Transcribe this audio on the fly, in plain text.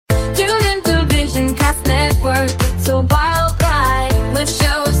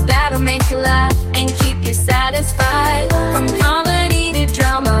you laugh and keep you satisfied. From comedy to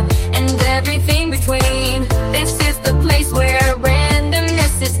drama and everything between, this is the place where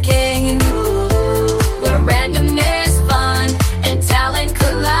randomness is king. Where randomness, fun, and talent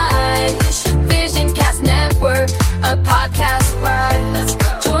collide. VisionCast Network, a podcast ride.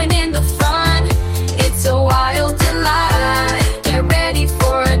 Join in the fun, it's a wild delight. Get ready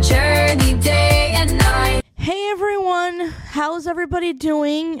for a journey day and night. Hey everyone, how's everybody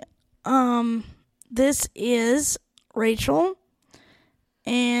doing? This is Rachel,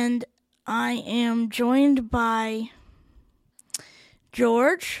 and I am joined by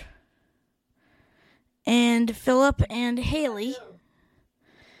George and Philip and Haley.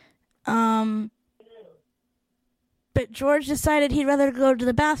 But George decided he'd rather go to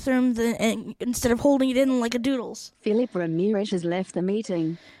the bathroom instead of holding it in like a doodles. Philip Ramirez has left the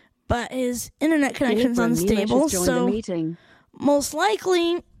meeting. But his internet connection's unstable, so most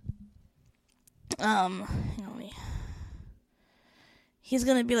likely, he's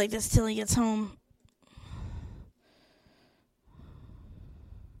gonna be like this till he gets home.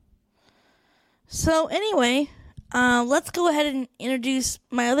 So anyway, let's go ahead and introduce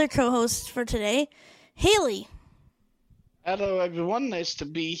my other co-hosts for today, Haley. Hello, everyone. Nice to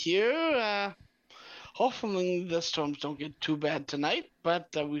be here. Hopefully the storms don't get too bad tonight, but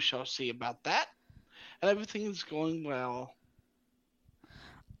we shall see about that. And everything is going well.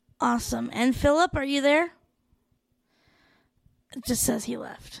 Awesome. And Philip, are you there? It just says he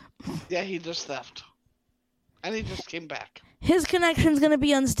left. Yeah, he just left. And he just came back. His connection's going to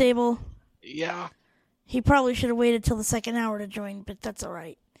be unstable. Yeah. He probably should have waited till the second hour to join, but that's all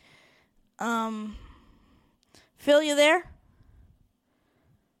right. Phil, you there?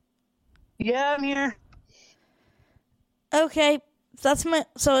 Yeah, I'm here. Okay, so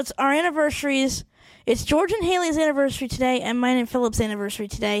it's our anniversaries. It's George and Haley's anniversary today, and mine and Philip's anniversary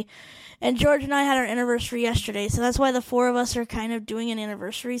today. And George and I had our anniversary yesterday, so that's why the four of us are kind of doing an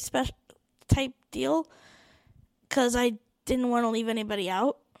anniversary special type deal, because I didn't want to leave anybody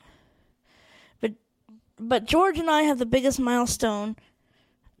out. But George and I have the biggest milestone,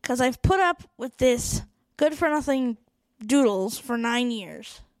 because I've put up with this good-for-nothing doodles for 9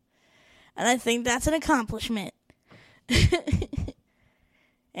 years. And I think that's an accomplishment.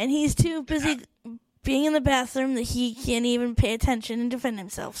 And he's too busy being in the bathroom that he can't even pay attention and defend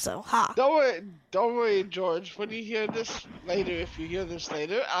himself, so ha. Don't worry, George. When you hear this later, if you hear this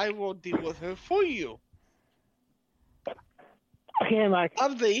later, I will deal with her for you. Okay, Mike.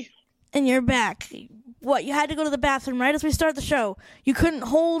 Lovely. And you're back. What, you had to go to the bathroom right as we start the show? You couldn't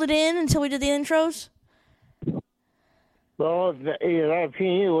hold it in until we did the intros? Well, I've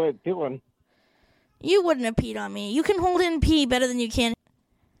seen you with doing. You wouldn't have peed on me. You can hold in pee better than you can.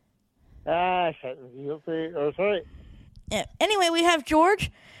 Sorry. Yeah. Anyway, we have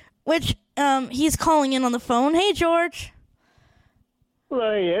George, which he's calling in on the phone. Hey, George.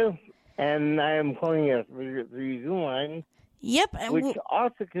 Hello, you. And I am calling you through Zoom line. Yep. And which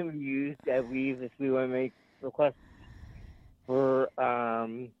also can be used, I believe, if we want to make requests for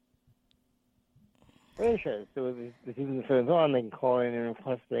shows. So if the phone's on, they can call in and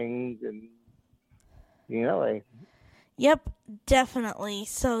request things and like. Yep, definitely.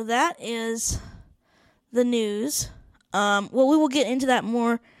 So that is the news. Well, we will get into that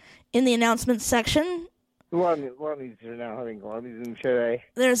more in the announcements section. A lot of news are now having a lot of news in the show today.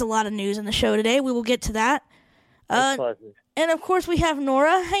 There's a lot of news in the show today. We will get to that. And of course, we have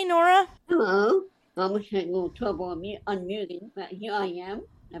Nora. Hey, Nora. Hello. I was having a little trouble unmuting, but here I am,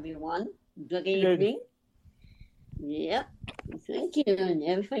 everyone. Good evening. Yep. Thank you. And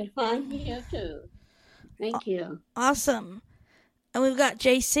everything's fine here, too. Thank you. Awesome. And we've got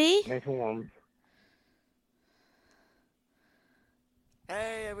JC. Nice and warm.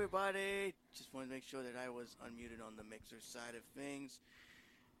 Hey, everybody. Just want to make sure that I was unmuted on the mixer side of things.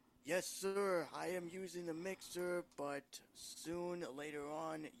 Yes, sir. I am using the mixer, but soon, later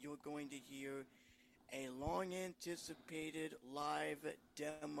on, you're going to hear a long-anticipated live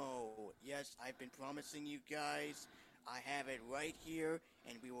demo. Yes, I've been promising you guys. I have it right here,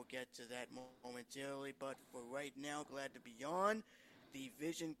 and we will get to that momentarily. But for right now, glad to be on the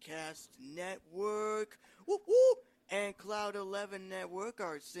VisionCast Network. Whoop, whoop! And Cloud 11 Network,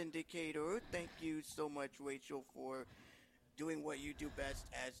 our syndicator. Thank you so much, Rachel, for doing what you do best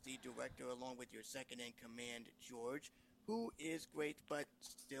as the director, along with your second-in-command, George, who is great, but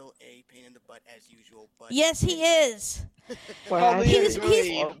still a pain in the butt as usual. But yes, he is. Well, do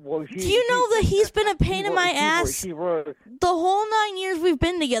you know that he's been a pain in my ass the whole 9 years we've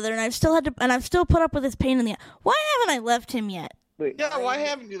been together, and I've still put up with this pain in the ass. Why haven't I left him yet? Yeah, why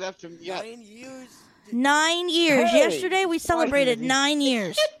haven't you left him yet? 9 years. 9 years. Hey, yesterday we celebrated 9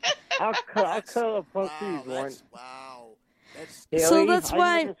 years. I'll cut a plus Wow, one. wow. That's Haley, So that's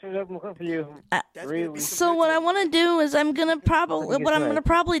why- I for you. That's gonna Really? be So what I want to do is I'm gonna Tonight.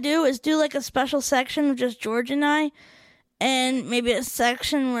 probably do is do like a special section of just George and I, and maybe a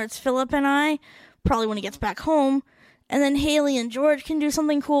section where it's Philip and I, probably when he gets back home, and then Haley and George can do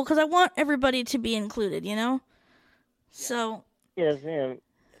something cool because I want everybody to be included, you know. So Yes, ma'am.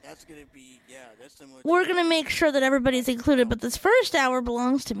 That's gonna be that's similar. we're gonna make sure that everybody's included, but this first hour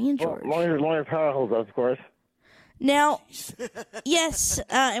belongs to me and Well, George. longer power holds, of course. Now, yes,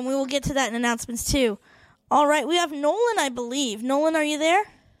 and we will get to that in announcements too. All right, we have Nolan, I believe. Nolan, are you there?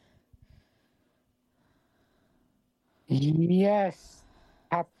 Yes,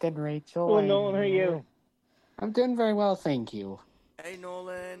 Captain Rachel. Well, Nolan, how are you? I'm doing very well, thank you. Hey,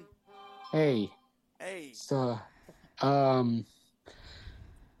 Nolan. Hey. Hey. So,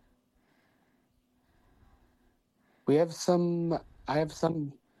 we have some. I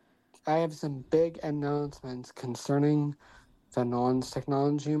have some big announcements concerning the Nolan's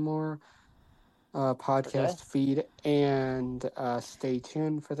Technology More podcast feed, and stay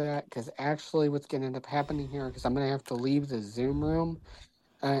tuned for that, because actually what's going to end up happening here, because I'm going to have to leave the Zoom room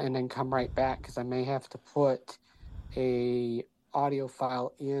and then come right back, because I may have to put a audio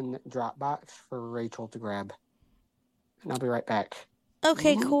file in Dropbox for Rachel to grab. And I'll be right back.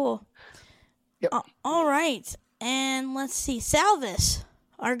 Okay, cool. Yep. All right, and let's see. Salvis,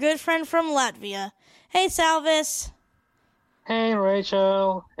 our good friend from Latvia. Hey, Salvis. Hey,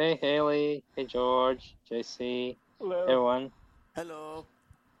 Rachel. Hey, Haley. Hey, George. JC. Hello. Everyone. Hello.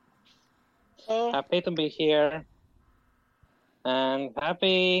 Happy to be here. And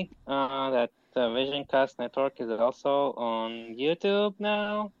happy that the VisionCast network is also on YouTube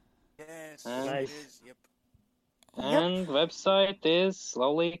now. Yes. And, It is. Yep. and website is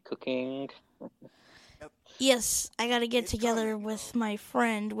slowly cooking. Yes, I got to get together with my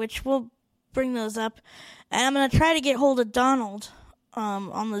friend, which we'll bring those up. And I'm going to try to get hold of Donald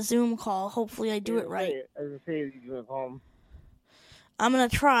on the Zoom call. Hopefully I do it right. I was saying you went home. I'm going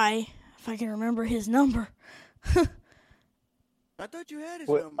to try, if I can remember his number. I thought you had his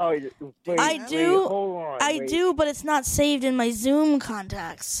number. Wait, I do. Hold on, I wait. do, but it's not saved in my Zoom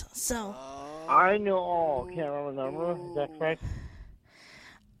contacts. So I know all. Can't remember the number. Is that correct?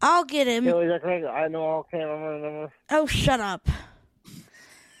 I'll get him. Haley, is that correct? I know all. Can't remember the number. Oh, shut up.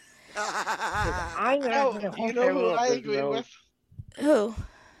 I know. You know who I agree with? Who?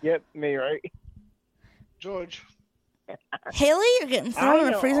 Yep, me, right? George. Haley, you're getting thrown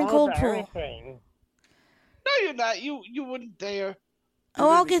in a freezing cold pool. Everything. No, you're not. You wouldn't dare. Oh,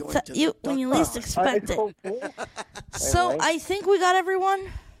 I'll get you when you least expect it. So I think we got everyone.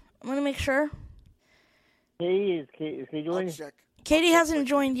 I'm gonna make sure. Is Katie joining? Katie hasn't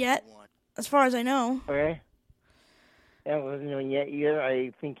joined yet, as far as I know. Okay. Yeah, I wasn't joining yet either.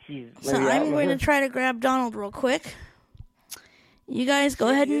 I think she's. So I'm going to try to grab Donald real quick. You guys go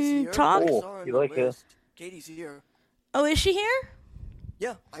ahead and talk. Oh, you like this? Katie's here. Oh, is she here?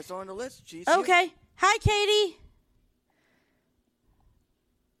 Yeah, I saw her on the list. She's okay. Here. Hi, Katie.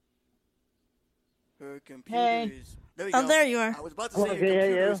 Her computer is. There you go. There you are. I was about to say your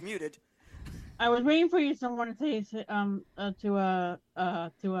computer is muted. I was waiting for you someone to say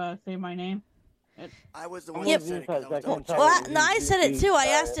say my name. I was the one Yep. who said it. 'Cause I was double Well, no, I said it too. I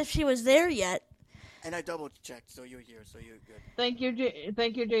asked if she was there yet. And I double checked, so you're here, so you're good. Thank you,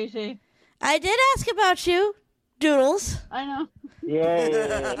 JC. I did ask about you, Doodles. I know.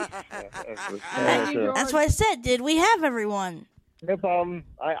 Yeah. That's why I said, did we have everyone? No problem.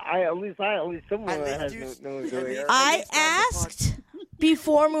 I at least someone has no doing it. I asked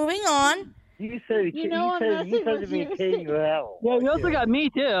before moving on. You said You know, you said to me, Katie, hell. Yeah, you also got me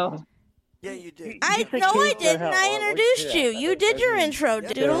too. Yeah, you did. I didn't. I introduced you. You did your intro,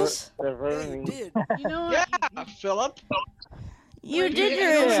 Doodles. You did. You know what? Yeah, Philip. You did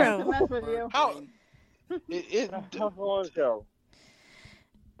your intro. Mess with you. How? How long ago?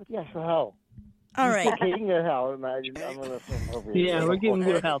 Yeah, so hell. All right. Katie, hell. Imagine I'm gonna. Yeah, we're giving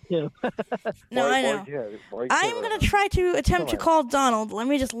you hell too. No, I know. I'm going to try to attempt to call Donald. Let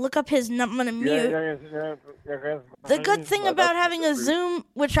me just look up his number. I'm going to mute. The good thing about having a Zoom,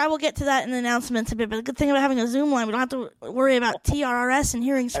 which I will get to that in the announcements a bit, but the good thing about having a Zoom line, we don't have to worry about TRRS and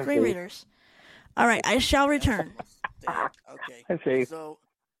hearing screen readers. All right, I shall return. Okay. So,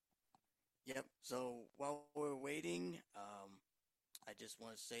 yep. So while we're waiting, I just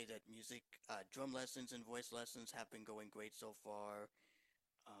want to say that drum lessons and voice lessons have been going great so far.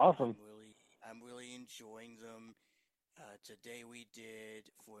 Awesome. I'm really enjoying them. Today we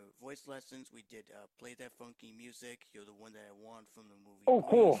did, for voice lessons, we did Play That Funky Music, You're the One That I Want from the movie. Oh,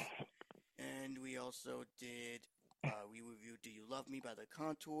 cool. And we also did We reviewed "Do You Love Me" by the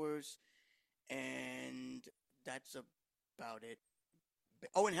Contours, and that's about it.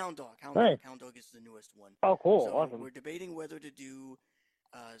 Oh, and Hound Dog. Nice. Hound Dog is the newest one. Oh, cool. So Awesome. we're debating whether to do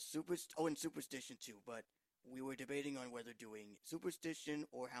and Superstition too, but we were debating on whether doing Superstition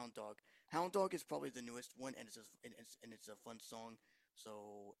or Hound Dog. Hound Dog is probably the newest one, and it's a fun song.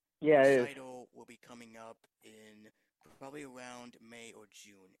 So Yeah, it is. recital will be coming up in probably around May or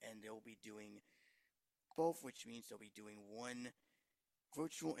June, and they'll be doing both, which means they'll be doing one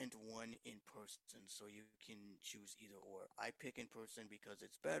virtual and one in person, so you can choose either or. I pick in person because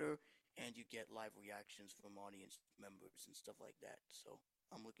it's better, and you get live reactions from audience members and stuff like that. So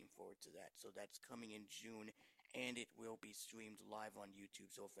I'm looking forward to that. So that's coming in June, and it will be streamed live on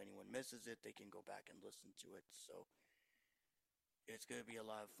YouTube. So if anyone misses it, they can go back and listen to it. So it's gonna be a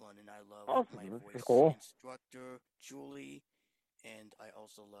lot of fun, and I love my voice instructor Julie. And I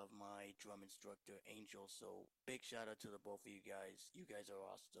also love my drum instructor, Angel. So big shout out to the both of you guys. You guys are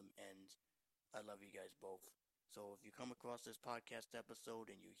awesome, and I love you guys both. So if you come across this podcast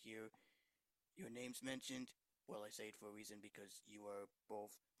episode and you hear your names mentioned, well, I say it for a reason because you are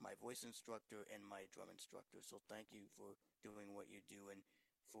both my voice instructor and my drum instructor. So thank you for doing what you do and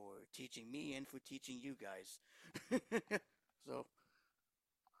for teaching me and for teaching you guys. So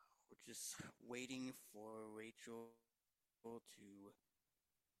we're just waiting for Rachel to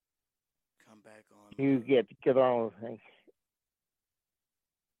come back on. You get on with things.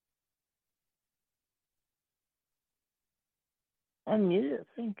 Unmute it,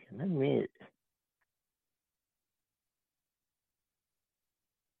 unmute it.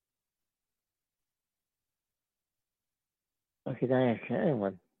 Okay, now I can't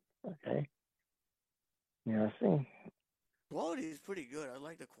anyone. Okay. Interesting. Quality is pretty good. I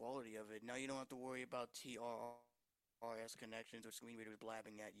like the quality of it. Now you don't have to worry about TRS connections or screen readers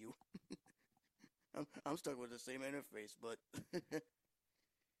blabbing at you. I'm stuck with the same interface, but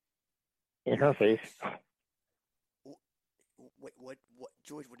interface. Wait, what?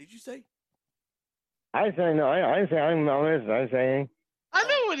 George, what did you say? I say no. I say I'm saying. I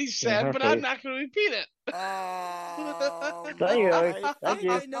know what he said, but I'm not going to repeat it. Thank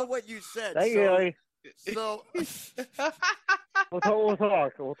you. I know what you said. Thank you. So we'll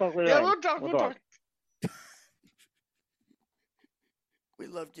talk. We'll talk later. Yeah, we'll talk. We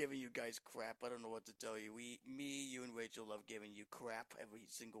love giving you guys crap. I don't know what to tell you. You and Rachel love giving you crap every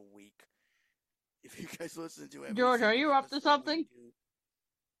single week. If you guys listen to every George, are you up to something?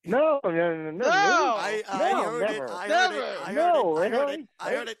 No. I heard it. I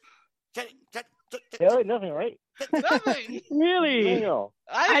heard it. Really? Nothing, right? Nothing. Really? No.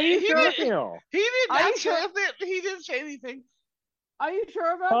 He didn't say anything. Are you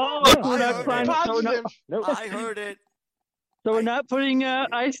sure about that? Oh, that's fine. Positive. Nope. I heard it. So we're not putting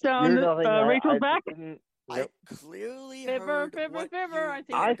ice down Rachel's back? I clearly heard what I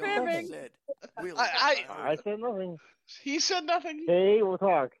think fibbing. said. Really? I said nothing. He said nothing. Okay, we'll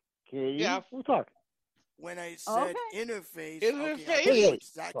talk. Okay, yeah. We'll talk. When I said interface. Okay,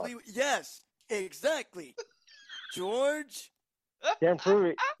 exactly. Yes, exactly. George? Can't prove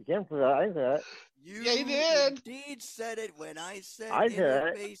it. You can't prove that. I said that. You did. Indeed said it when I said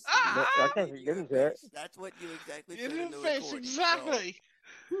interface. interface. You didn't say it. That's what you exactly said in the Interface, recording. exactly.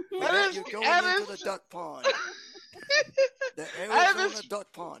 So, you're going into the duck pond. The Arizona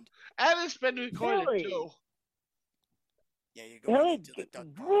duck pond. And it's been recorded too. Yeah, you're going into the duck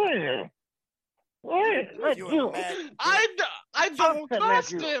pond. I don't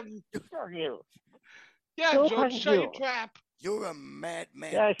trust him. Yeah, George, shut your trap. You're a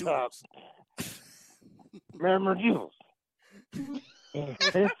madman. Yeah, stop. Remember you.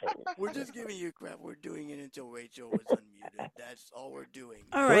 We're just giving you crap. We're doing it until Rachel was unmuted. That's all we're doing.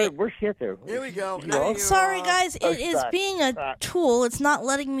 All right. We're shit there. Here we go. Sorry, guys. It is being a tool. It's not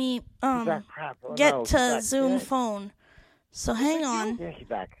letting me get to Zoom phone. So hang on. Yeah, she's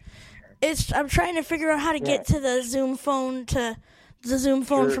back. I'm trying to figure out how to get to the Zoom phone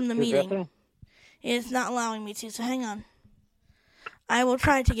from the meeting. It's not allowing me to. So hang on. I will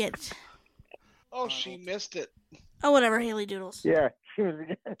try to get. Oh, she missed it. Oh, whatever, Haley Doodles. Yeah,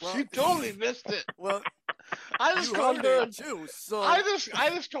 she totally missed it. Well, I just called her too. So I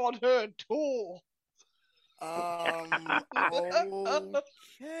just called her a tool.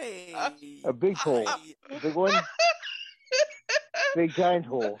 Okay. A big hole. A big one. Big giant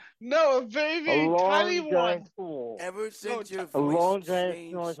hole. No, a very, very tiny one. Hole. Ever since your voice a long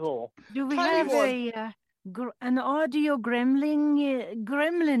changed, giant hole. Do we have an audio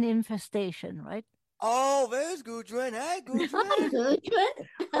gremlin infestation, right? Oh, there's Gudrun. Hey, Gudrun.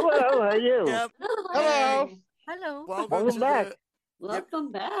 Hello, how are you? Yep. Hello. Hello. Welcome back.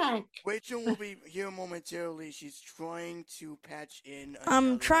 Welcome back. Rachel will be here momentarily. She's trying to patch in.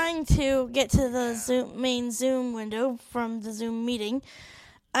 I'm trying to get to the main Zoom window from the Zoom meeting.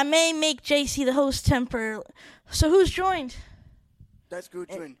 I may make JC the host temporarily. So who's joined? That's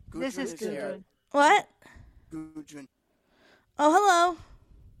Gudrun. This is Gudrun. What? Gudrun. Oh, hello.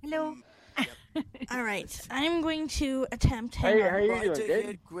 Hello. All right. I'm going to attempt. How you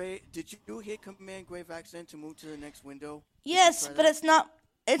doing? Did you hit Command Grave accent to move to the next window? Yes, but it's not.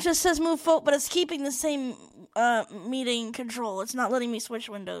 It just says move forward, but it's keeping the same meeting control. It's not letting me switch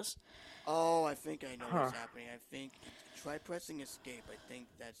windows. Oh, I think I know what's happening. I think try pressing escape. I think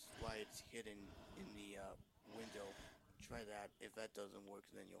that's why it's hidden in the window. Try that. If that doesn't work,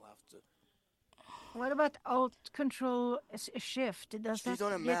 then you'll have to. What about Alt Control Shift? She's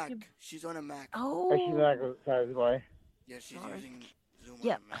on a Mac. She's on a Mac. Oh. She's not outside why? Yeah, she's using Zoom on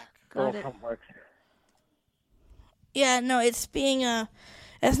Yep. a Mac. Got it. Complex. Yeah, no, it's being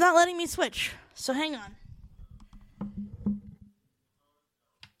it's not letting me switch. So hang on.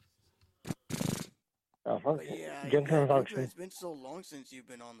 Oh, fuck. Yeah, Gentleman function. It's been so long since you've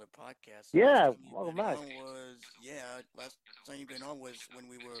been on the podcast. Yeah, welcome back. Last time you've been on was when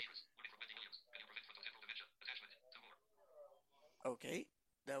we were. Okay,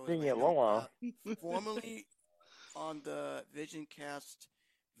 that was been a long while. Formerly on the VisionCast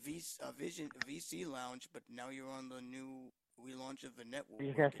VC Lounge, but now you're on the new relaunch of the network.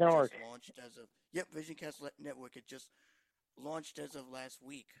 VisionCast Network. Launched as of VisionCast Network. It just launched as of last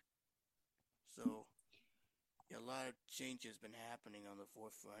week. So, a lot of changes been happening on the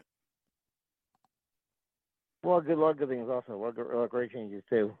forefront. Well, a lot of good things also. A lot of great changes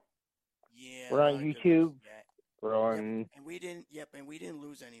too. Yeah. We're on YouTube. We're on. And we didn't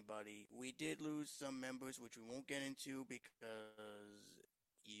lose anybody. We did lose some members, which we won't get into because.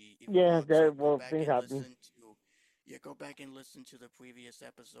 Things happen. Go back and listen to the previous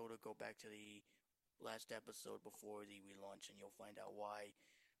episode, or go back to the last episode before the relaunch, and you'll find out why.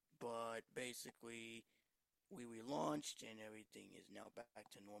 But basically, we relaunched, and everything is now back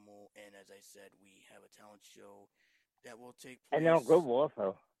to normal. And as I said, we have a talent show that will take place. And now global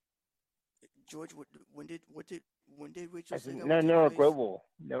also. George, when did Rachel say that? No, global.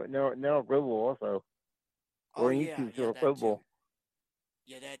 No, global also. We're on YouTube, so global.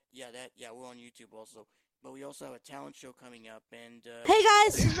 We're on YouTube also. But we also have a talent show coming up, and hey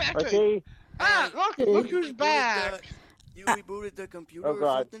guys! Exactly. Okay. Look who's back! You rebooted the computer or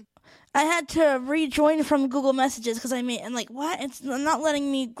something? I had to rejoin from Google Messages because what? It's not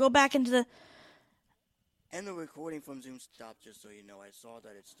letting me go back into the. And the recording from Zoom stopped, just so you know. I saw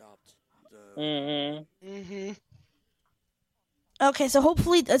that it stopped. Okay, so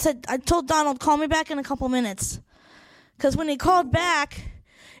hopefully, I told Donald, call me back in a couple minutes. Because when he called back,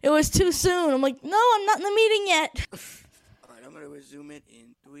 it was too soon. I'm like, no, I'm not in the meeting yet. Alright, I'm going to resume it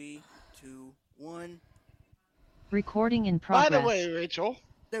in 3, 2, 1. Recording in progress. By the way, Rachel.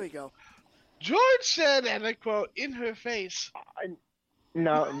 There we go. George said, and I quote, in her face.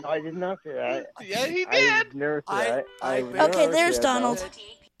 No, I did not say that. Yeah, he did. I never said that. Okay, there's Donald.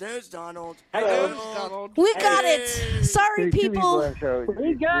 There's Donald. Hello. There's Donald. We got it. Sorry, people.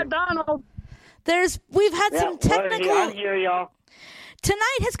 We got Donald. We've had some technical. I'm here, y'all.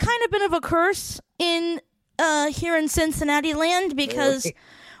 Tonight has kind of been of a curse here in Cincinnati land because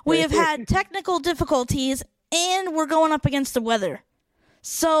we have had technical difficulties and we're going up against the weather.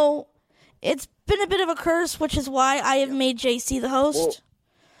 So it's been a bit of a curse, which is why I have made JC the host.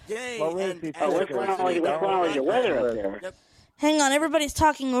 Yay! What's going on with the weather up there? Yep. Hang on, everybody's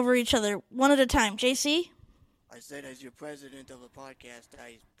talking over each other, one at a time. JC? I said, as your president of the podcast,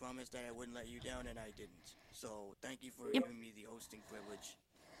 I promised that I wouldn't let you down, and I didn't. So, thank you for giving me the hosting privilege.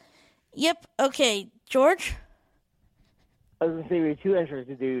 Yep, okay. George? I was going to say we have two entries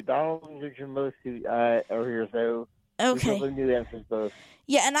to do. Donald and Richard most are here, so okay. We new entries both.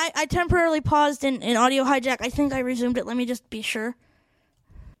 Yeah, and I temporarily paused in audio hijack. I think I resumed it. Let me just be sure.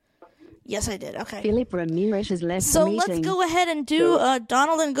 Yes, I did. Okay. Philip Ramirez has left so the meeting. Let's go ahead and do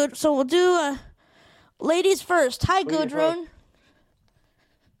Donald and Good. So we'll do ladies first. Hi, Gudrun.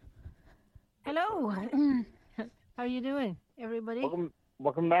 Hello. How are you doing, everybody?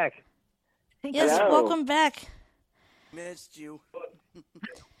 Welcome back. Yes, hello. Welcome back. Missed you.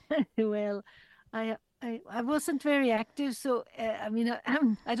 Well, I wasn't very active, so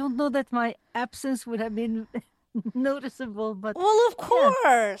I don't know that my absence would have been noticeable, but well, of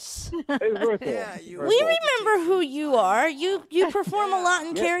course. Yeah, we remember who you are. You perform a lot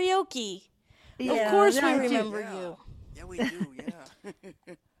in karaoke. Yeah, of course, we I do. remember you. Yeah, we do.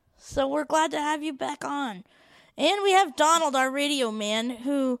 Yeah. So we're glad to have you back on, and we have Donald, our radio man,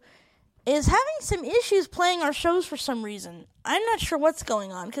 who is having some issues playing our shows for some reason. I'm not sure what's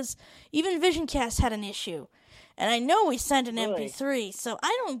going on, because even VisionCast had an issue. And I know we sent an MP3, so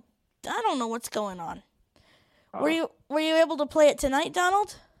I don't know what's going on. Were you able to play it tonight,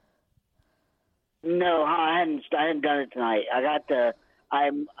 Donald? No, I hadn't done it tonight.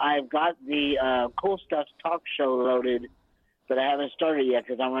 I've got the Cool Stuff talk show loaded, but I haven't started yet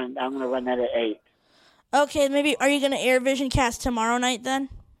because I'm gonna run that at 8. Okay, maybe are you gonna air VisionCast tomorrow night then?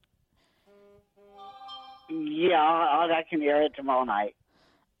 Yeah, I can air it tomorrow night.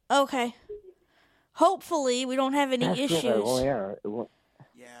 Okay. Hopefully, we don't have any issues.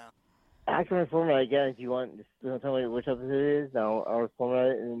 I can reformat it again if you want. Just tell me which episode it is. I'll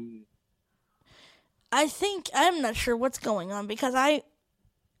reformat it. And I'm not sure what's going on because I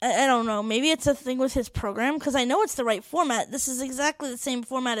don't know. Maybe it's a thing with his program because I know it's the right format. This is exactly the same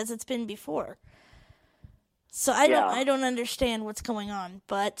format as it's been before. So I don't understand what's going on,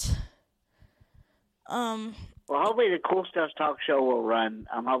 but well, hopefully the Cool Stuff talk show will run.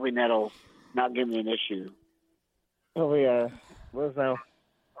 I'm hoping that'll not give me an issue. Oh yeah, what's now?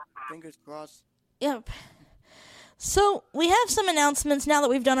 Fingers crossed. Yep. So we have some announcements now that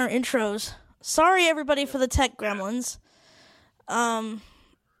we've done our intros. Sorry everybody for the tech gremlins. I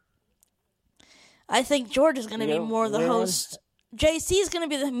think George is going to be more the host. JC is going to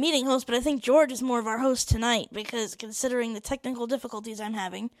be the meeting host, but I think George is more of our host tonight because considering the technical difficulties I'm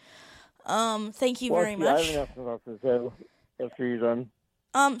having. Thank you very much. I have enough to say after you're done.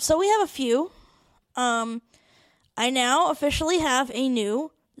 So we have a few. I now officially have a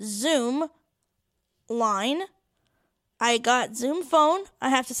new Zoom line. I got Zoom phone. I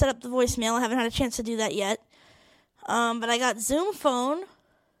have to set up the voicemail. I haven't had a chance to do that yet. But I got Zoom phone.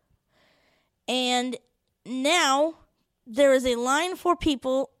 And now there is a line for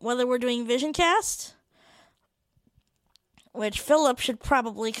people, whether we're doing VisionCast, which Philip should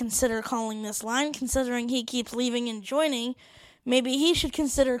probably consider calling this line, considering he keeps leaving and joining. Maybe he should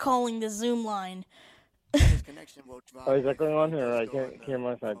consider calling the Zoom line. His connection will drop. Oh, is that going on here? I can't hear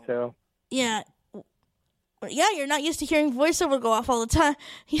my side, so. Yeah. Yeah, you're not used to hearing voiceover go off all the time.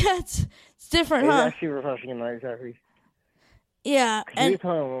 Yeah, it's different, huh? It's actually refreshing and nice, actually. Yeah, and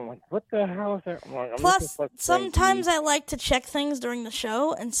I'm like, what the hell is that? I'm plus, sometimes I like to check things during the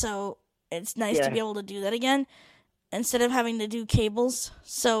show, and so it's nice to be able to do that again instead of having to do cables.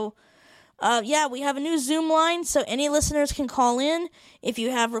 So, yeah, we have a new Zoom line, so any listeners can call in. If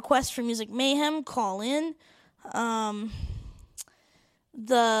you have requests for Music Mayhem, call in. We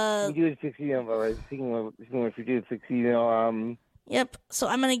do it 6 email, by the way. Speaking of if you do it 6 email, Yep, so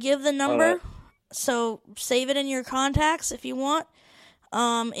I'm going to give the number. So save it in your contacts if you want.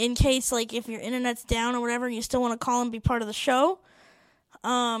 In case, like, if your internet's down or whatever and you still want to call and be part of the show.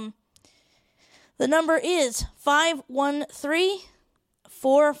 The number is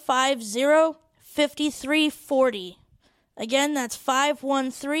 513-450-5340. Again, that's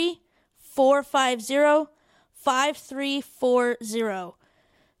 513-450-5340.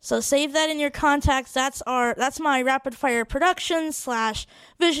 So save that in your contacts. That's my Rapid Fire Productions /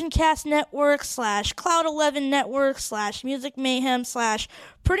 VisionCast Network / Cloud 11 Network / Music Mayhem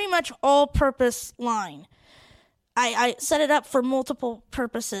 / pretty much all-purpose line. I set it up for multiple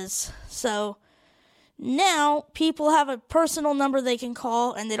purposes. So now people have a personal number they can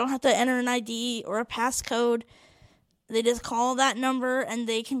call, and they don't have to enter an ID or a passcode. They just call that number, and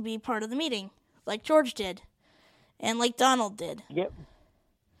they can be part of the meeting, like George did, and like Donald did. Yep.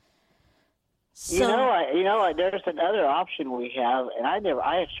 So, you know, there's another option we have, and I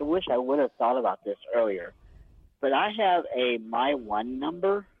actually wish I would have thought about this earlier. But I have a My One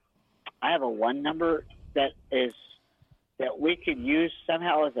number. I have a one number that we could use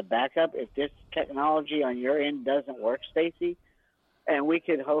somehow as a backup if this technology on your end doesn't work, Stacy, and we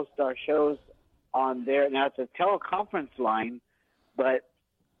could host our shows on there. Now it's a teleconference line, but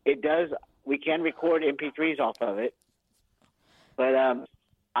we can record MP3s off of it. But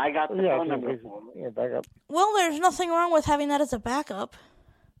I got the phone number for it. Yeah, backup. Well, there's nothing wrong with having that as a backup.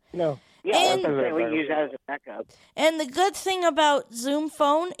 No. Yeah, we can use that as a backup. And the good thing about Zoom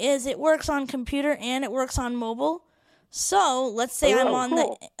phone is it works on computer and it works on mobile. So let's say I'm on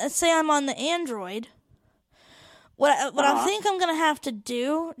the Android. What I think I'm gonna have to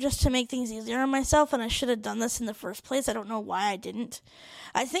do just to make things easier on myself, and I should have done this in the first place. I don't know why I didn't.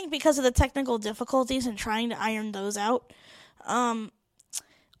 I think because of the technical difficulties and trying to iron those out.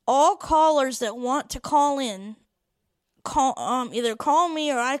 All callers that want to call in, either call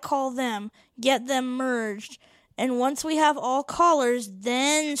me or I call them, get them merged, and once we have all callers,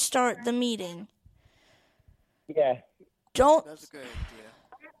 then start the meeting. Yeah. That's a good idea.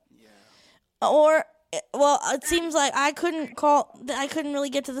 Yeah. Or Well, it seems like I couldn't really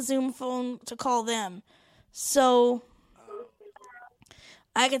get to the Zoom phone to call them. So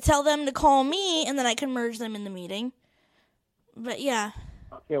I could tell them to call me, and then I can merge them in the meeting. But yeah.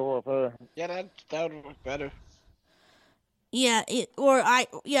 Yeah, well, Yeah, that would work better. Yeah,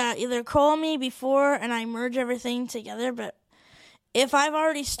 either call me before and I merge everything together, but if I've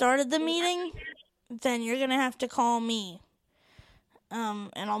already started the meeting, then you're going to have to call me.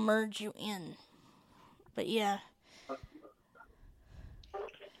 And I'll merge you in. But yeah.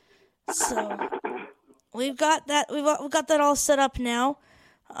 So we've got that all set up now.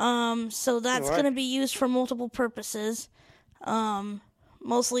 So that's going to be used for multiple purposes.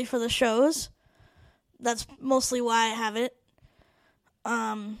 Mostly for the shows. That's mostly why I have it.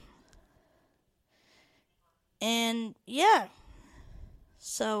 And yeah.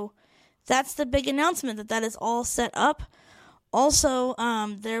 So that's the big announcement that is all set up. Also,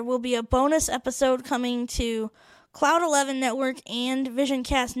 there will be a bonus episode coming to Cloud 11 Network and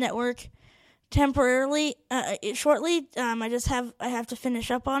VisionCast Network temporarily, shortly. I have to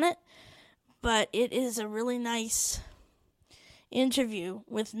finish up on it, but it is a really nice interview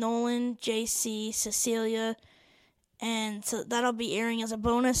with Nolan, JC, Cecilia, and so that'll be airing as a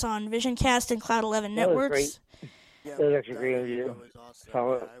bonus on VisionCast and Cloud 11 Networks. That was actually great of you. I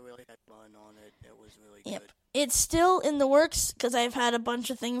really had fun on it. It was really good. It's still in the works because I've had a bunch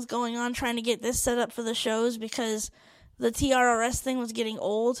of things going on trying to get this set up for the shows because the TRRS thing was getting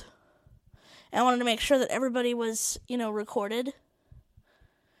old. And I wanted to make sure that everybody was, recorded.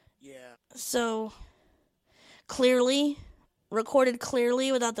 Yeah. So, recorded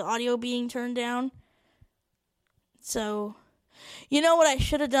clearly without the audio being turned down. So, you know what I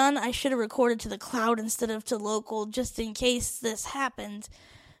should have done? I should have recorded to the cloud instead of to local just in case this happened.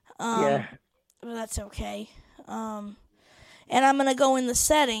 Yeah. But that's okay. And I'm going to go in the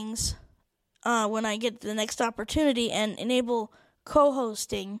settings when I get the next opportunity and enable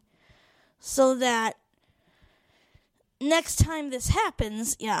co-hosting so that next time this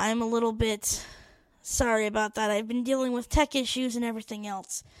happens, I'm a little bit sorry about that. I've been dealing with tech issues and everything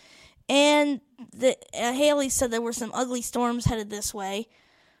else. And Haley said there were some ugly storms headed this way.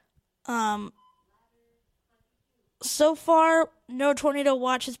 So far, no tornado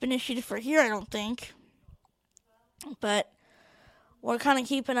watch has been issued for here, I don't think. But we're kind of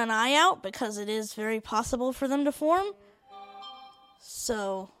keeping an eye out because it is very possible for them to form.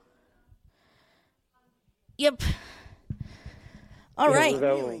 So, yep. All right. Is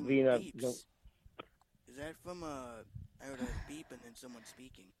that from I heard a beep and then someone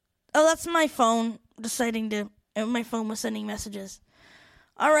speaking. Oh, that's my phone my phone was sending messages.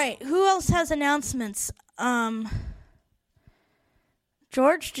 All right, who else has announcements?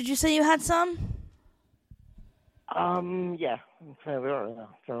 George, did you say you had some? Yeah. I'm trying to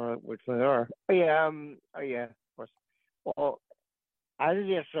remember which one they are. Oh, yeah, of course. Well, as of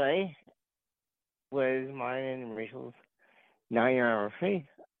yesterday was mine and Rachel's 9-year anniversary.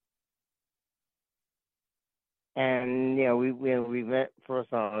 And, we met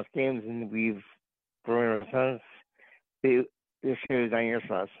first on those games, and we've grown ever since. This year is 9 years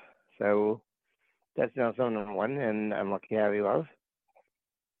for us. So that's now zone number one, and I'm lucky to have you, love.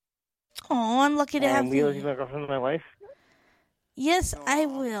 Oh, I'm lucky to have you. And will you be my girlfriend in my life? Yes, I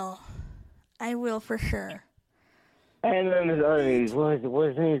will. I will for sure. And then there's other news. What is the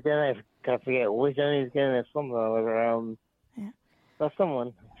news again? I forget. What is the news again? There's something around. Yeah. That's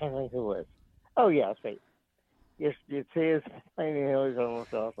someone. I can't think who it was. Oh, yeah, that's right. Yes, you see his tiny Haley's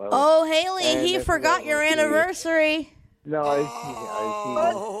almost off. Oh, Haley, he forgot your anniversary. No, I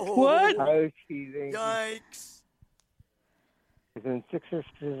was teasing. What? I was teasing. Yikes. It's been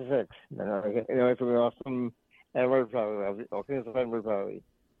 666. No, it's an awesome anniversary. All kinds of anniversary.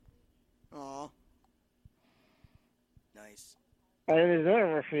 Aw. Nice. And it's an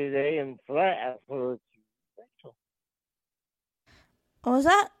anniversary today, and for that, I suppose Rachel. What was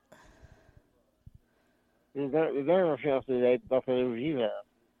that? There's an anniversary also today, but for the review now.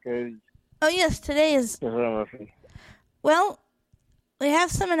 Oh, yes, today is. There's an anniversary. Well, we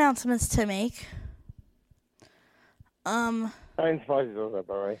have some announcements to make. I'm surprised about that,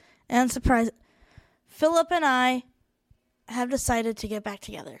 by the way. And surprise, Philip and I have decided to get back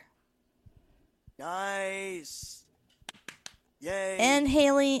together. Nice. Yay. And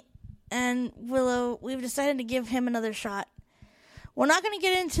Haley and Willow, we've decided to give him another shot. We're not going to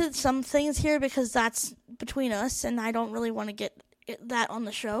get into some things here because that's between us, and I don't really want to get that on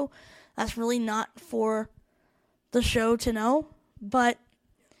the show. That's really not for the show to know, but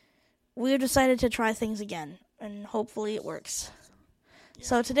we've decided to try things again, and hopefully it works. Yeah.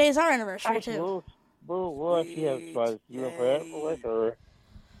 So today's our anniversary, too. We'll actually have fun. You want to play it with, or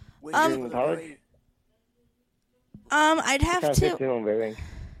during college? I'd have to.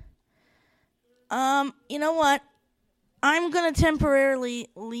 You know what? I'm gonna temporarily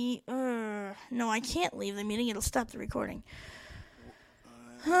leave. No, I can't leave the meeting. It'll stop the recording.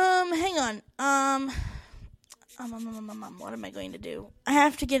 Hang on. What am I going to do? I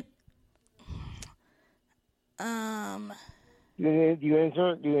have to get. Do you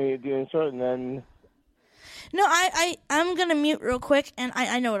insert? Do you insert and then? No, I'm gonna mute real quick, and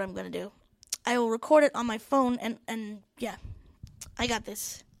I know what I'm gonna do. I will record it on my phone, and yeah, I got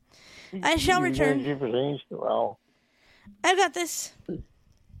this. I shall return. Well, I got this.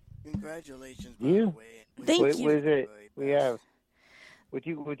 Congratulations, by the way. Thank you. What is it? We have. What do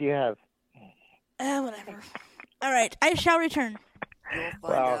you have? Whatever. All right, I shall return. You'll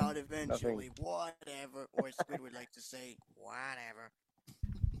find out eventually. Nothing. Whatever. Or Squid would like to say, whatever.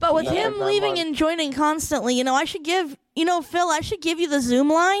 But with him leaving and joining constantly, I should give, Phil, I should give you the Zoom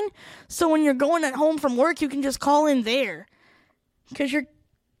line, so when you're going at home from work, you can just call in there. Because your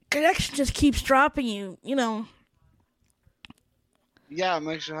connection just keeps dropping you, Yeah, it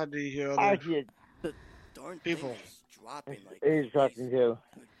makes it hard to hear other people. It is dropping too.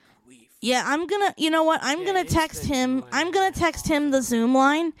 Yeah, I'm gonna, you know what, I'm gonna text him the Zoom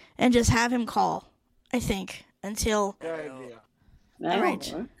line and just have him call, I think, until... All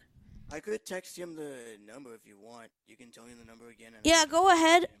right. I could text him the number if you want. You can tell me the number again. Yeah, go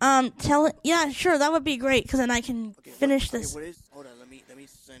ahead. Tell it. Yeah, sure, that would be great because then I can finish this. What is? Hold on, let me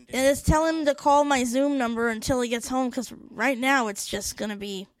send it. And just tell him to call my Zoom number until he gets home because right now it's just gonna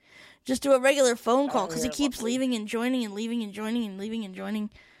be, just do a regular phone call because he keeps leaving and joining and leaving and joining and leaving and joining.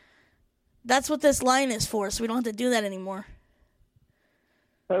 That's what this line is for, so we don't have to do that anymore.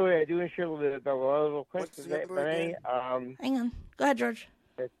 By the way, I do want to share a little bit about real quick. Hang on. Go ahead, George.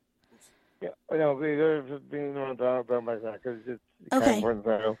 Yeah, no, we're being done by that because it's kind of important to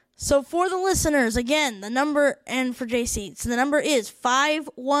know. So for the listeners, again, the number, and for JC, so the number is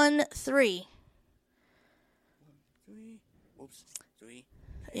 513.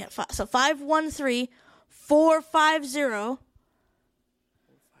 Yeah, so 513 450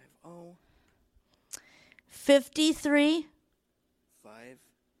 53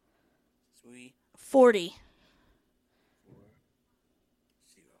 40.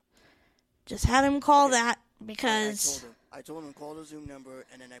 Just have him call that because... I told him call the Zoom number,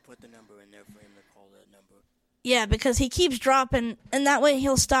 and then I put the number in there for him to call that number. Yeah, because he keeps dropping, and that way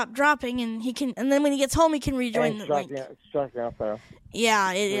he'll stop dropping, and then when he gets home, he can rejoin the link. It's distracting also.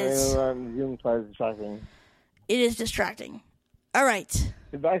 Yeah, it is. Zoom is distracting. It is distracting. All right.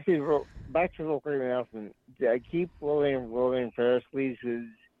 Back to the real quick announcement. I keep rolling Ferris, please, because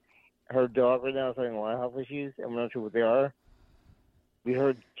her dog right now is having a lot of health issues, and we're not sure what they are. We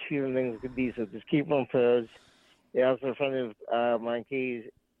heard two different things could be, so just keep on prayers. Yeah, also a friend of mine, Katie's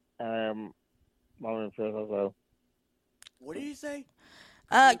mom and prayers also. What did you say?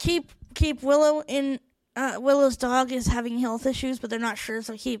 Keep Willow in. Willow's dog is having health issues, but they're not sure,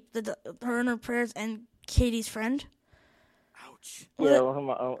 so keep her in her prayers and Katie's friend. Ouch. Yeah, her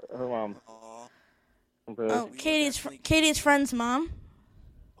mom. Oh, Katie's friend's mom.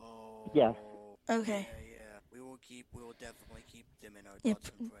 Oh. Yeah. Okay. Yeah. We will definitely keep them in our Yep,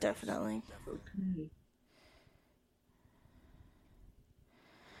 thoughts and prayers. definitely. Okay.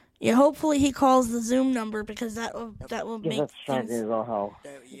 Yeah, hopefully he calls the Zoom number because that will make that's things... as well how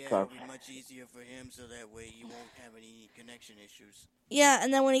it'll be much easier for him so that way you won't have any connection issues. Yeah,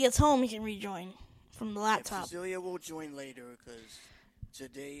 and then when he gets home, he can rejoin from the laptop. Cecilia will join later because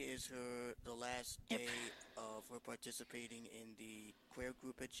today is the last day of her participating in the queer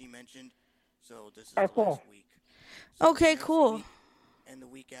group that she mentioned. So this is the last week. So okay, cool. Week and the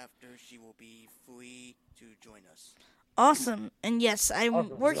week after, she will be free to join us. Awesome. And yes,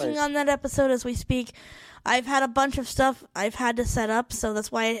 I'm working on that episode as we speak. I've had a bunch of stuff I've had to set up, so that's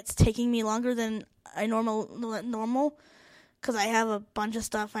why it's taking me longer than I normal because I have a bunch of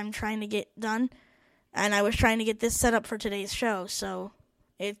stuff I'm trying to get done, and I was trying to get this set up for today's show, so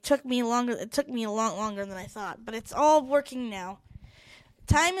it took me longer. It took me a lot longer than I thought, but it's all working now.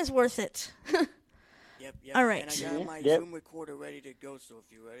 Time is worth it. Yep. All right. And I got my Zoom recorder ready to go, so if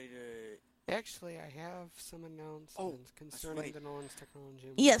you're ready to... Actually, I have some announcements concerning the Nolan's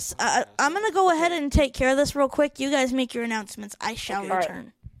technology. Yes, I'm going to go ahead and take care of this real quick. You guys make your announcements. I shall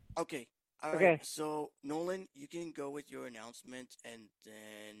return. Okay. All right. So, Nolan, you can go with your announcement, and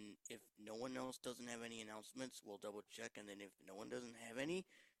then if no one else doesn't have any announcements, we'll double check, and then if no one doesn't have any,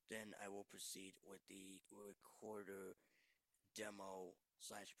 then I will proceed with the recorder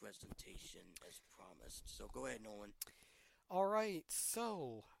demo/presentation as promised. So, go ahead, Nolan. All right.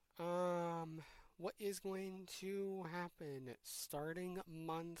 So, what is going to happen starting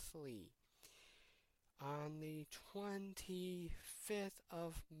monthly? on the 25th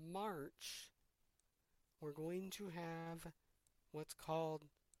of March, we're going to have what's called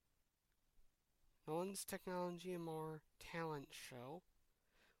Nolan's Technology and More Talent Show.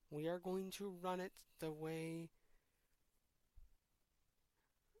 We are going to run it the way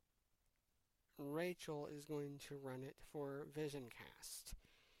Rachel is going to run it for VisionCast.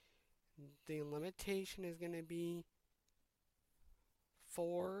 The limitation is going to be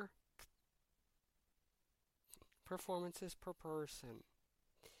 4 performances per person.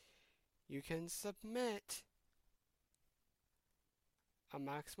 You can submit a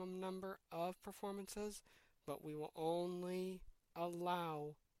maximum number of performances, but we will only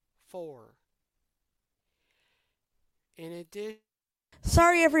allow 4. In addition...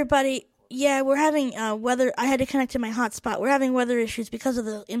 Sorry, everybody. Yeah, we're having weather. I had to connect to my hotspot. We're having weather issues because of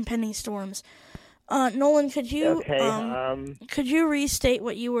the impending storms. Nolan, could you could you restate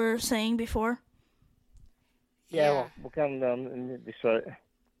what you were saying before? Yeah, we'll come down and destroy it.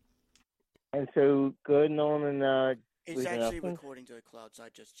 And so, good, Nolan, and it's actually recording to the cloud, so I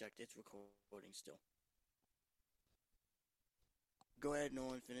just checked. It's recording still. Go ahead,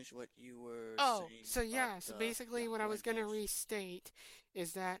 Nolan, finish what you were saying. So basically what I was going to restate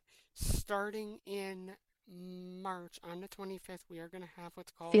is that starting in March, on the 25th, we are going to have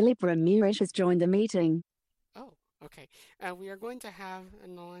what's called... Philip Ramirez has joined the meeting. Oh, okay. We are going to have a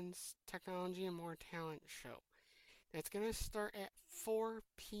Nolan's Technology and More Talent Show. It's going to start at 4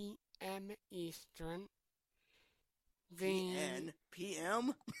 p.m. Eastern.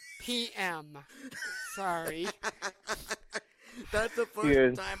 PM? PM. Sorry. That's the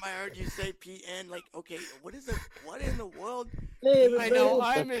first time I heard you say PN. Like, okay, what is it? What in the world? I know,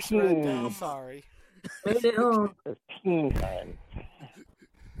 I misread that. I'm sorry. It's team time.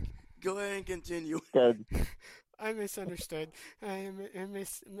 Go ahead and continue. Good. I misunderstood. I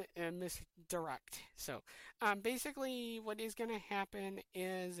misdirect. So, basically, what is going to happen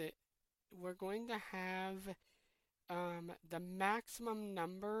is we're going to have the maximum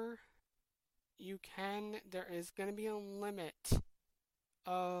number there is going to be a limit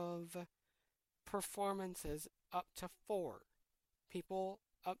of performances up to 4. People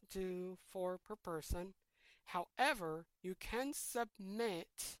up to 4 per person. However, you can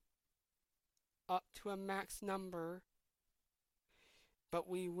submit up to a max number, but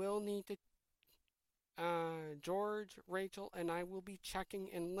we will need to, George, Rachel, and I will be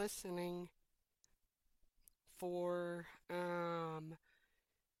checking and listening for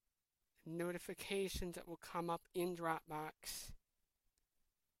notifications that will come up in Dropbox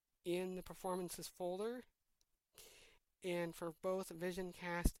in the performances folder, and for both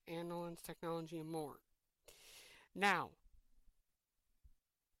VisionCast and Nolan's Technology and More. Now,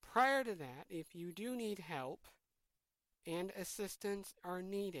 prior to that, if you do need help and assistance are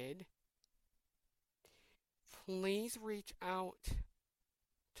needed, please reach out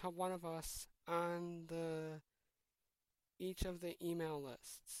to one of us on each of the email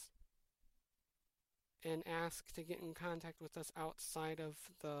lists and ask to get in contact with us outside of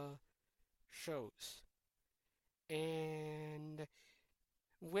the shows. And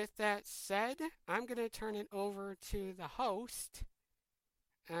with that said, I'm going to turn it over to the host,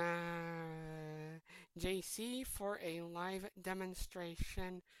 JC, for a live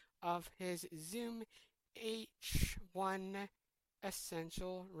demonstration of his Zoom H1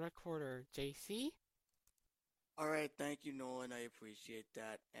 Essential Recorder. JC? Alright, thank you, Nolan. I appreciate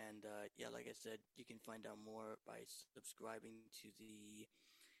that. And yeah, like I said, you can find out more by subscribing to the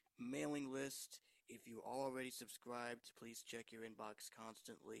mailing list. If you are already subscribed, please check your inbox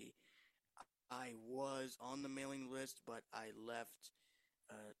constantly. I was on the mailing list, but I left,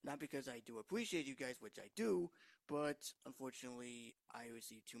 not because I do appreciate you guys, which I do, but unfortunately I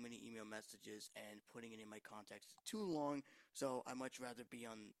received too many email messages and putting it in my contacts is too long, so I much rather be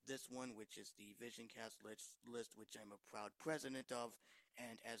on this one, which is the VisionCast list, which I'm a proud president of,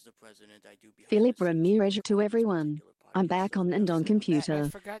 and as the president I do Philip Ramirez to everyone. I'm back on and on computer. I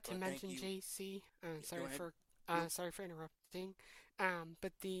forgot to mention JC. Sorry for interrupting.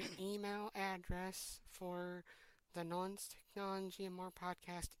 But the email address for the Nolan's Technology and More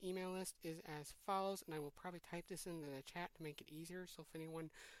podcast email list is as follows, and I will probably type this into the chat to make it easier, so if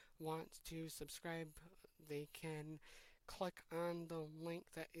anyone wants to subscribe, they can click on the link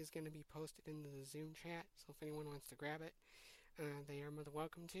that is going to be posted in the Zoom chat, so if anyone wants to grab it, they are more than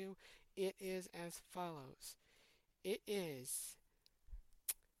welcome to. It is as follows. It is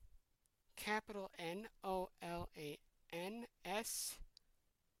capital NOLANS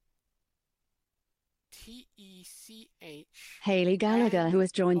TECH Haley Gallagher, who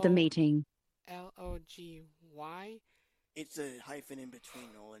has joined the meeting. LOGY It's a hyphen in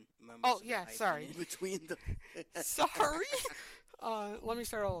between, Nolan. Remember, Oh, so yeah, hyphen sorry. In between the. Sorry. Let me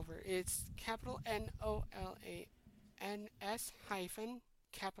start all over. It's capital NOLANS hyphen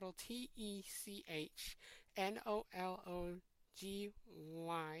capital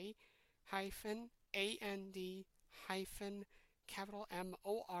TECHNOLOGY hyphen AND hyphen capital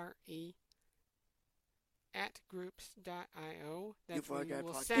MORE at groups.io. That's where you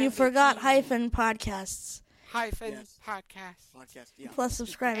will send. You forgot the hyphen podcasts. Hyphen Yes. podcast. Podcast, yeah. Plus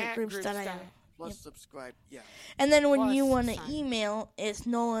subscribe at At groups.io. Plus subscribe, yeah. And then when Plus you want to sign. email, it's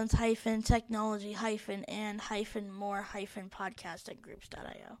Nolan's hyphen technology hyphen and hyphen more hyphen podcast at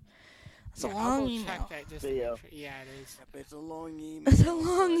groups.io. It's a I'll long go email. check that just to make sure. Yeah, it is. Yep, it's a long email. It's a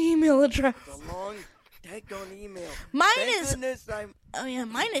long email address. It's a long, daggone email. Mine Thank is. goodness Oh yeah,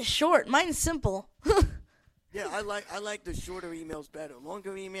 mine is short. Mine's simple. Yeah, I like the shorter emails better.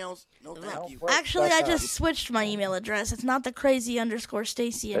 Longer emails, no thank you. Actually, I just switched my email address. It's not the crazy _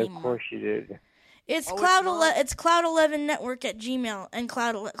 Stacy anymore. Of course you did. It's Oh, Cloud. It's Cloud11Network at Gmail and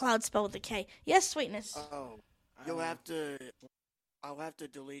Cloud spelled with a K. Yes, sweetness. Oh, I'll have to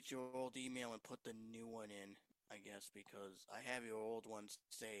delete your old email and put the new one in, I guess, because I have your old one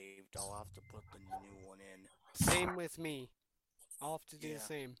saved. I'll have to put the new one in. Same with me. I'll have to do the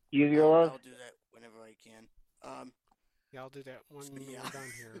same. I'll do that whenever I can. Yeah, I'll do that when we're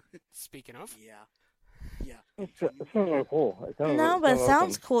done here. Speaking of. Yeah. It sounds really cool. No, but it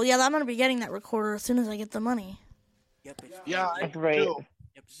sounds cool. Yeah, I'm gonna be getting that recorder as soon as I get the money. Yep. Yeah, That's right.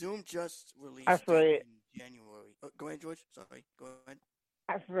 Yep. Zoom just released That's it right. in January. Oh, go ahead, George. Sorry. Go ahead.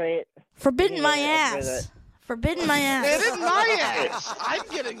 That's right. Forbidden my ass. Forbidden my ass. It is my ass. I'm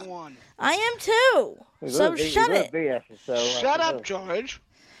getting one. I am too. So shut it. Shut up, George.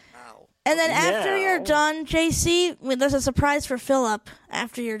 Wow. And then after you're done, JC, there's a surprise for Philip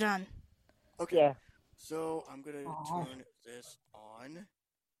after you're done. Okay. Yeah. So I'm gonna turn this on.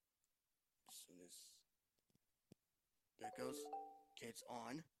 As soon as there it goes. Okay, it's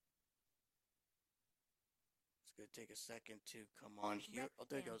on. It's gonna take a second to come on here. Oh,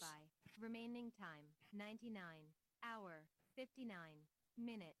 there it goes. Remaining time 99. Hour 59.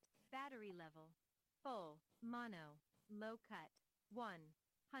 Minute. Battery level. Full. Mono. Low cut.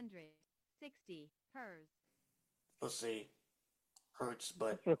 160 Hz. Let's see. Hertz,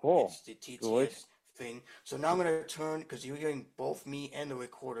 but That's cool. it's the TTS Good. thing. So now I'm gonna turn, because you're hearing both me and the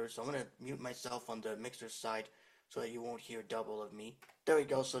recorder, so I'm gonna mute myself on the mixer side so that you won't hear double of me. There we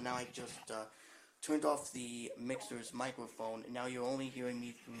go. So now I just turned off the mixer's microphone, and now you're only hearing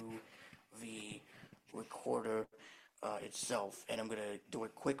me through the recorder itself. And I'm gonna do a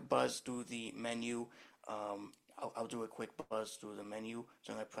quick buzz through the menu. I'll do a quick buzz through the menu.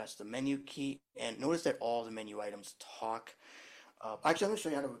 So I'm gonna press the menu key, and notice that all the menu items talk. Actually, I'm going to show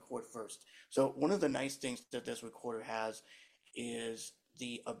you how to record first. So one of the nice things that this recorder has is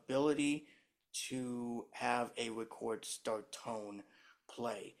the ability to have a record start tone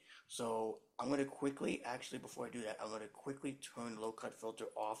play. So I'm going to quickly, actually before I do that, I'm going to quickly turn low cut filter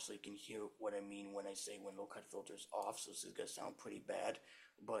off so you can hear what I mean when I say when low cut filter is off. So this is going to sound pretty bad,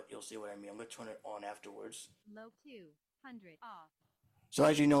 but you'll see what I mean. I'm going to turn it on afterwards. Low 200 off. So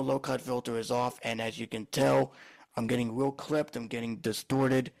as you know, low cut filter is off, and as you can tell, I'm getting real clipped, I'm getting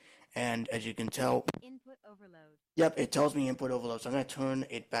distorted, and as you can tell, Input overload. Yep, it tells me input overload, so I'm going to turn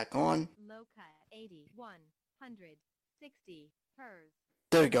it back on. Low cut 80 160 Hz.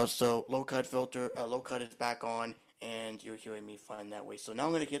 There we go, so low cut filter, low cut is back on, and you're hearing me fine that way. So now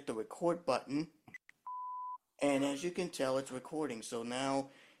I'm going to hit the record button, and as you can tell, it's recording. So now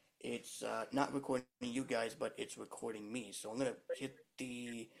it's not recording you guys, but it's recording me. So I'm going to hit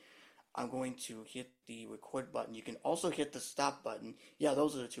the record button. You can also hit the stop button. Yeah,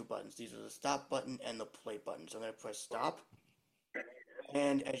 those are the two buttons. These are the stop button and the play button. So I'm going to press stop.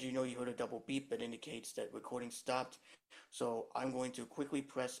 And as you know, you heard a double beep that indicates that recording stopped. So I'm going to quickly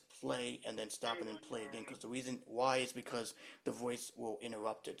press play and then stop and then play again, because the reason why is because the voice will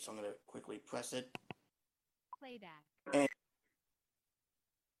interrupt it. So I'm going to quickly press it. Playback.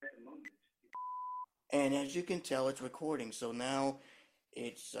 And as you can tell, it's recording. So now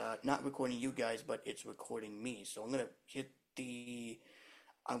it's not recording you guys, but it's recording me. So I'm going to hit the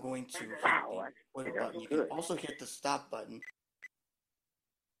record button. You can also hit the stop button.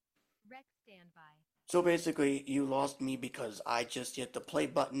 Rec standby. So basically, you lost me because I just hit the play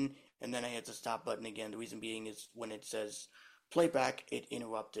button, and then I hit the stop button again. The reason being is when it says playback, it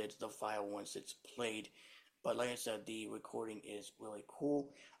interrupted the file once it's played. But like I said, the recording is really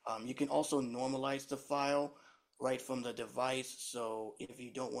cool. You can also normalize the file right from the device. So if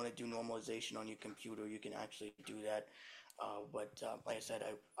you don't want to do normalization on your computer, you can actually do that. But like I said,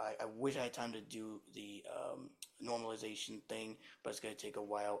 I wish I had time to do the normalization thing, but it's going to take a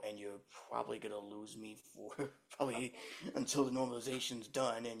while, and you're probably going to lose me for probably until the normalization's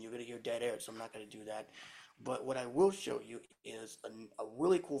done, and you're going to hear dead air, so I'm not going to do that. But what I will show you is a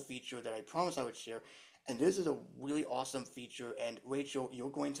really cool feature that I promised I would share, and this is a really awesome feature, and Rachel,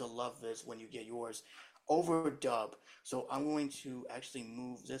 you're going to love this when you get yours. Overdub. So I'm going to actually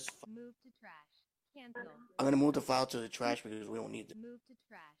move this. Move to trash. Cancel. I'm going to move the file to the trash because we don't need it. Move to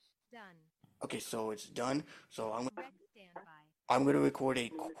trash. Done. Okay, so it's done. So Rec standby. I'm going to record a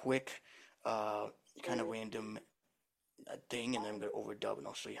quick kind of random thing, and then I'm going to overdub, and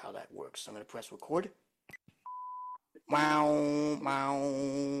I'll show you how that works. So I'm going to press record. Meow,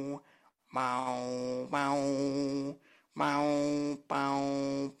 meow, meow, meow, meow,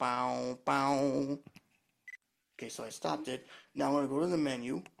 bow, bow, bow. Okay, so I stopped it. Now I'm going to go to the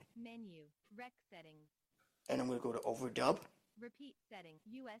menu. Menu. Rec settings. And I'm going to go to overdub. Repeat setting.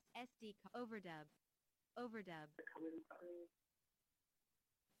 USSD overdub. Overdub.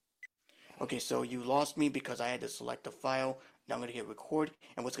 Okay, so you lost me because I had to select the file. Now I'm going to hit record.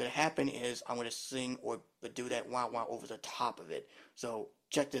 And what's going to happen is I'm going to sing or do that wow wow over the top of it. So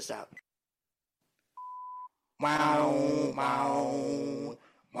check this out. Wow, wow,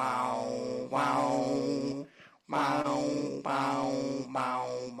 wow, wow, wow, wow, wow,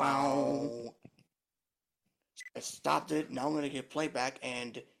 wow. I stopped it. Now I'm going to hit playback,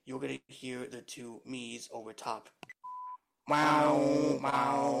 and you're going to hear the two me's over top. Wow,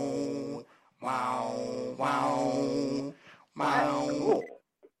 wow, wow, wow, wow.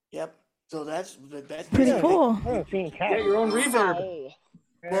 Yep. So that's Pretty cool. Get your own reverb.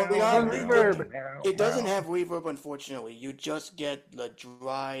 It doesn't have reverb, unfortunately. You just get the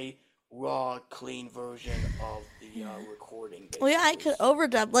dry, raw, clean version of the recording. Basically. Well, yeah, I could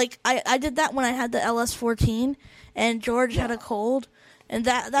overdub. Like, I did that when I had the LS14, and George had a cold, and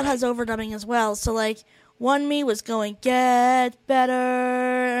that has overdubbing as well. So, like, one me was going, get better,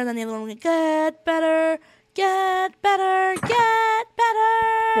 and then the other one went, get better, get better, get better.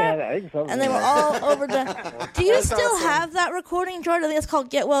 Yeah, and they were all overdone. Do you still have that recording, George? I think it's called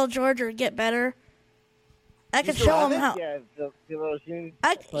Get Well, George, or Get Better. I could show them how. Yeah,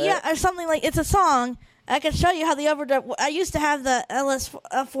 or something like, it's a song. I could show you how the overdub. I used to have the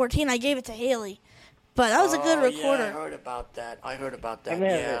LS14. I gave it to Haley, but that was a good recorder. Yeah, I heard about that.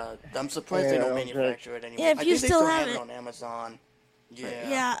 Yeah, I'm surprised they don't manufacture it anymore. Yeah, if you still have it on Amazon. Yeah.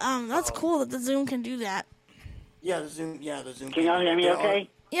 Yeah, that's cool that the Zoom can do that. Yeah, the Zoom. Can y'all hear me? Okay.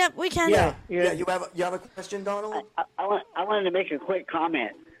 Yep, we can. Yeah. You have a question, Donald? I wanted to make a quick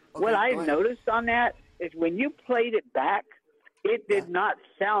comment. Okay, What I noticed on that is when you played it back, it did not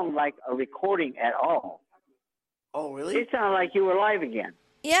sound like a recording at all. Oh, really? It sounded like you were live again.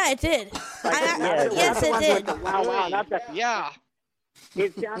 Yeah, it did. Yes, it did.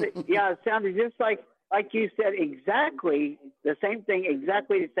 It sounded just like you said, exactly the same thing,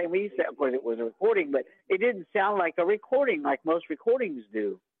 exactly the same way you said. Of course, it was a recording, but it didn't sound like a recording like most recordings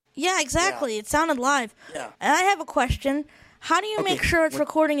do. Yeah, exactly. Yeah. It sounded live. Yeah. And I have a question. How do you make sure it's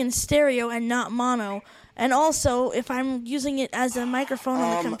recording in stereo and not mono? And also, if I'm using it as a microphone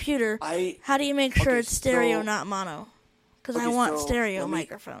on the computer, how do you make sure it's stereo, not mono? Because I want stereo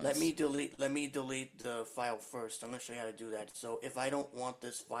microphones. Let me delete the file first. I'm going to show you how to do that. So if I don't want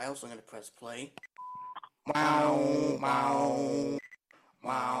this file, so I'm going to press play. Wow, wow,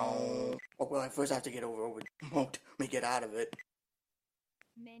 wow. Oh, well, I first have to get over mode. Let me get out of it.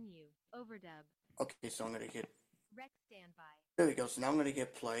 Menu. Overdub. Okay, so I'm going to hit... Rec standby. There we go. So now I'm going to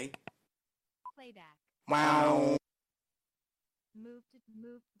hit play. Playback. Wow. Move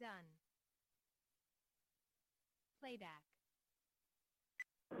done. Playback.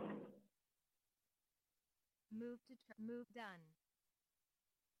 Move done.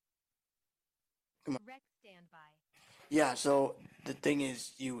 Come on. Rec standby. Yeah, so the thing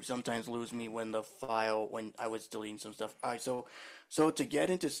is, you sometimes lose me when I was deleting some stuff. Alright, so to get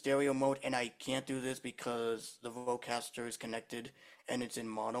into stereo mode, and I can't do this because the Vocaster is connected and it's in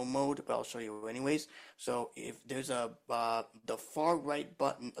mono mode, but I'll show you anyways. So if there's the far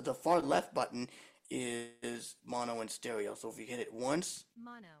left button is mono and stereo. So if you hit it once,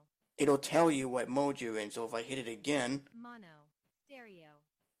 mono, it'll tell you what mode you're in. So if I hit it again, mono, stereo,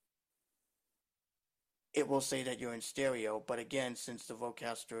 it will say that you're in stereo, but again, since the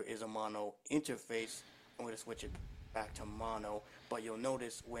Vocaster is a mono interface, I'm going to switch it back to mono, but you'll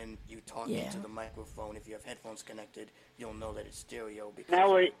notice when you talk into the microphone, if you have headphones connected, you'll know that it's stereo. Because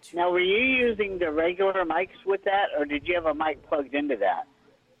Now, were you using the regular mics with that, or did you have a mic plugged into that?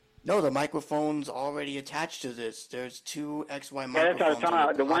 No, the microphone's already attached to this. There's two XY microphones. Yeah, that's what I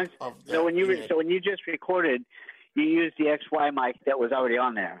was talking about. So when you just recorded, you use the XY mic that was already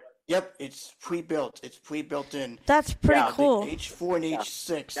on there. Yep, it's pre-built. It's pre-built in. That's pretty cool. The H4 and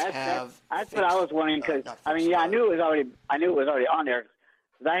H6 have. That's what I was wondering because I knew it was already on there.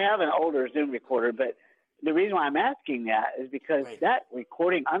 Because I have an older Zoom recorder, but the reason why I'm asking that is because that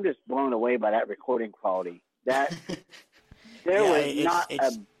recording, I'm just blown away by that recording quality. That there was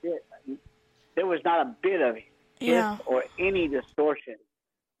not a bit of hiss or any distortion.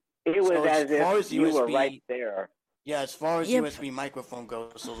 It was as if you were right there. Yeah, as far as USB microphone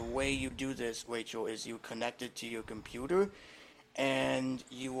goes, so the way you do this, Rachel, is you connect it to your computer, and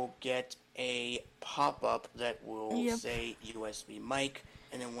you will get a pop-up that will say USB mic,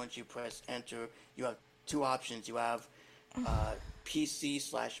 and then once you press enter, you have two options. You have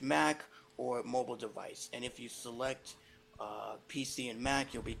PC/Mac or mobile device, and if you select PC and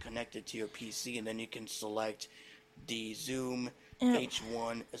Mac, you'll be connected to your PC, and then you can select the Zoom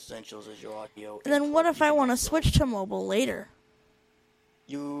H1 Essentials as your audio. And then what if I want to switch to mobile later?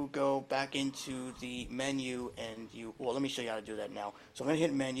 You go back into the menu and let me show you how to do that now. So I'm going to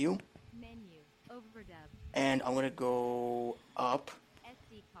hit menu. Menu, overdub. And I'm going to go up.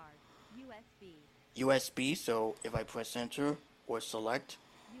 SD card, USB. USB, so if I press enter or select.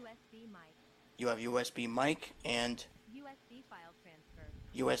 USB mic. You have USB mic and USB file transfer.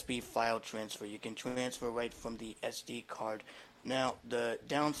 USB file transfer. You can transfer right from the SD card. Now, the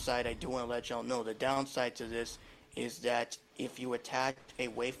downside, I do want to let y'all know, the downside to this is that if you attach a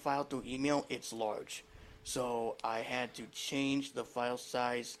WAV file through email, it's large. So I had to change the file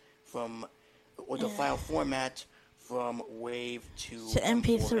size the file format from WAV to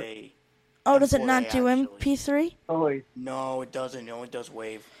MP3. Oh, does it not do MP3? No, it doesn't. It only does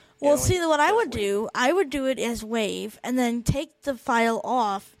WAV. Well, see, what I would do it as WAV, and then take the file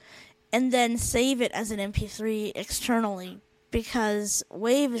off, and then save it as an MP3 externally, because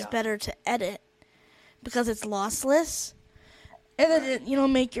WAV is better to edit, because it's lossless, and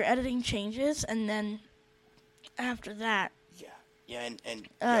then make your editing changes, and then after that,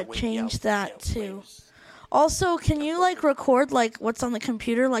 change that too. Also, can you record what's on the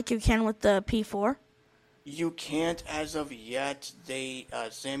computer like you can with the P4? You can't as of yet.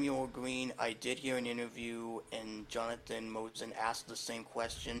 Samuel Green, I did hear an interview, and Jonathan Mosen asked the same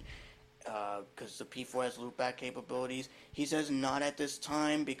question, because the P4 has loopback capabilities. He says not at this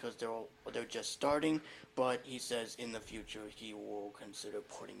time because they're just starting, but he says in the future he will consider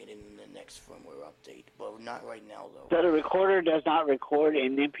putting it in the next firmware update, but not right now though. So the recorder does not record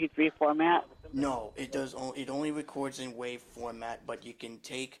in MP3 format? No, it does. It only records in WAV format, but you can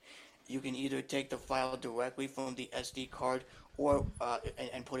either take the file directly from the SD card or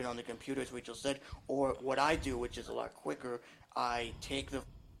and put it on the computer, as Rachel said, or what I do, which is a lot quicker, I take the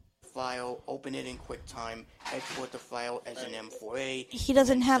file, open it in QuickTime, export the file as an M4A. He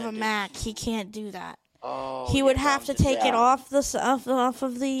doesn't have a Mac. He can't do that. Oh, he would have to take it off the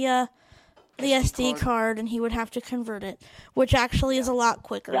SD card, and he would have to convert it, which actually is a lot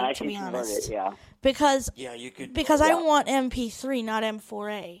quicker, to be honest. Because I want MP3, not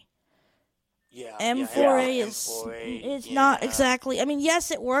M4A. M4A is not exactly. I mean,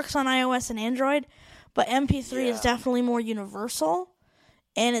 yes, it works on iOS and Android, but MP3 is definitely more universal,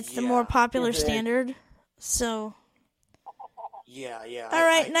 and it's the more popular standard. So. All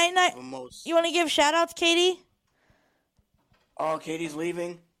right, night. You want to give shout outs, Katie? Oh, Katie's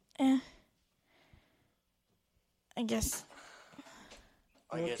leaving? I guess.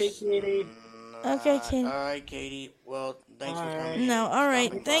 Okay, Katie. Okay, Katie. All right, Katie. Well, thanks for coming. No, all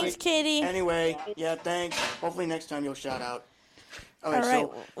right. Thanks, Katie. Anyway, thanks. Hopefully next time you'll shout out. All right.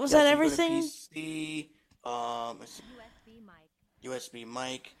 So, was that everything? PC, USB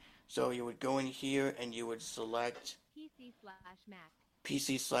mic. So you would go in here and you would select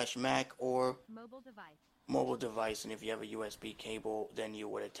PC/Mac or mobile device, and if you have a USB cable, then you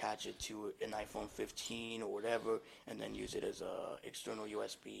would attach it to an iPhone 15 or whatever, and then use it as a external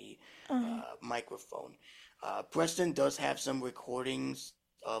USB microphone. Preston does have some recordings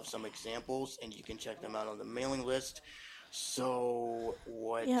of some examples, and you can check them out on the mailing list. So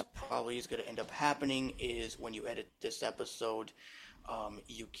what probably is going to end up happening is when you edit this episode,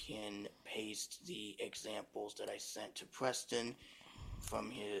 you can paste the examples that I sent to Preston from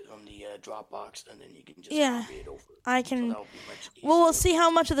the Dropbox, and then you can just copy it over. I can. So we'll see how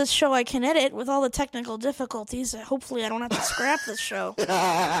much of this show I can edit with all the technical difficulties. Hopefully, I don't have to scrap this show. USB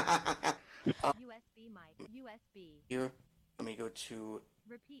mic, USB. Here, let me go to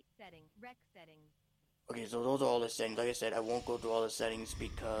repeat setting, rec settings. Okay, so those are all the settings. Like I said, I won't go through all the settings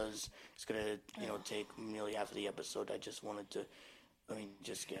because it's gonna, take nearly half of the episode. I just wanted to, let me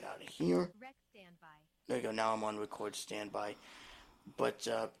just get out of here. Rec standby. There you go. Now I'm on record standby. But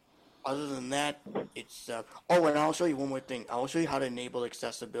Other than that, it's oh, and I'll show you one more thing. I'll show you how to enable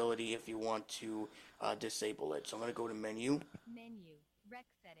accessibility if you want to disable it. So I'm gonna go to menu. Menu. Rec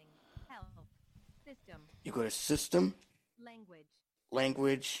settings. Health. System. You go to system. Language.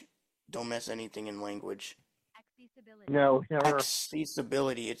 Language. Don't mess anything in language. Accessibility. No, never.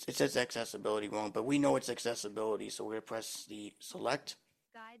 Accessibility. It says accessibility wrong, but we know it's accessibility, so we're gonna press the select.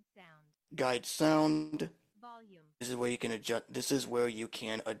 Guide sound. Guide sound. Volume. This is where you can adjust. This is where you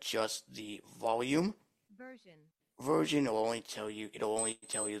can adjust the volume. Version. Version will only tell you. It'll only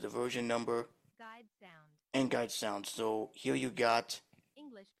tell you the version number. Guide sound. And guide sound. So here you got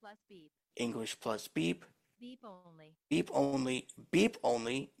English plus beep. English plus beep. Beep only. Beep only. Beep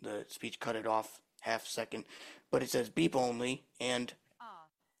only. The speech cut it off half second, but it says beep only and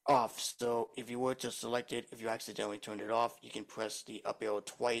off. So if you were to select it, if you accidentally turned it off, you can press the up arrow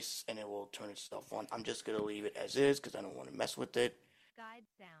twice and it will turn itself on. I'm just gonna leave it as is because I don't want to mess with it. Guide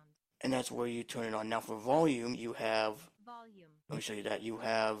sound. And that's where you turn it on. Now for volume, you have. Volume. Let me show you that. You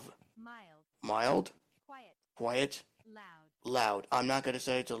have Mild. mild, Quiet. quiet, Loud. loud. I'm not gonna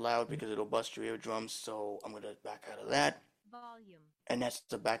say it's loud because it'll bust your eardrums, so I'm gonna back out of that. Volume. And that's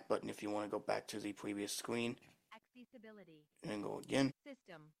the back button if you want to go back to the previous screen. Accessibility. And then go again.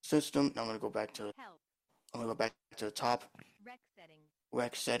 System. System. Now I'm gonna go back to. Help. I'm gonna go back to the top. Rec settings.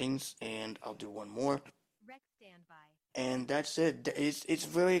 Rec settings, and I'll do one more. Rec standby. And that's it. It's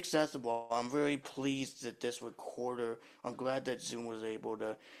very accessible. I'm very pleased that this recorder. I'm glad that Zoom was able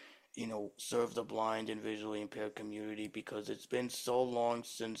to, serve the blind and visually impaired community because it's been so long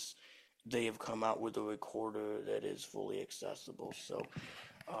since they have come out with a recorder that is fully accessible. So,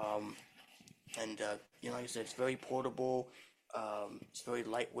 like I said, it's very portable. It's very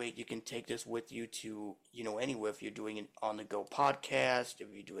lightweight. You can take this with you to, anywhere if you're doing an on-the-go podcast, if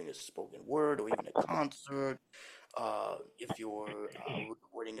you're doing a spoken word or even a concert, if you're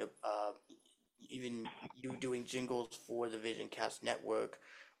recording even you doing jingles for the VisionCast network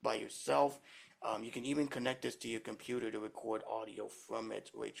by yourself. You can even connect this to your computer to record audio from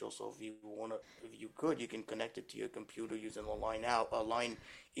it, Rachel. So if you could, you can connect it to your computer using a line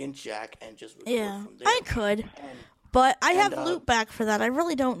in jack and just record from there. I could, but I have loopback for that. I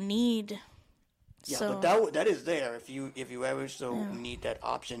really don't need. Yeah, so. but that is there if you ever need that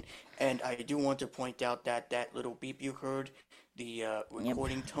option. And I do want to point out that little beep you heard, the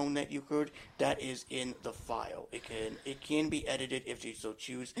recording tone that you heard, that is in the file. It can be edited if you so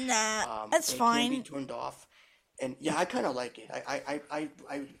choose. Nah, that's fine. It can be turned off, and yeah, I kind of like it.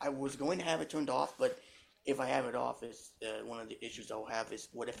 I was going to have it turned off, but if I have it off, it's one of the issues I'll have is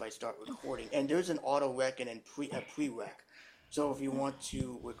what if I start recording? And there's an auto rec and a pre-rec. So if you want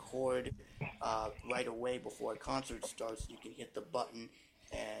to record right away before a concert starts, you can hit the button,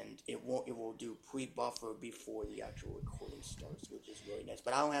 and it will do pre-buffer before the actual recording starts, which is really nice.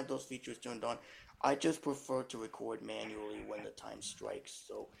 But I don't have those features turned on. I just prefer to record manually when the time strikes.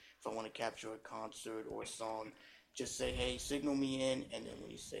 So if I want to capture a concert or a song, just say, "Hey, signal me in," and then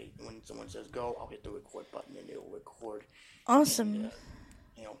when someone says go, I'll hit the record button and it'll record. Awesome. And,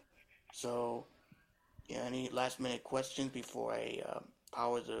 so. Yeah, any last minute questions before I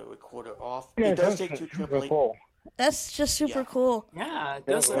power the recorder off? Yeah, it does take two AAA. Cool. That's just super cool. Yeah,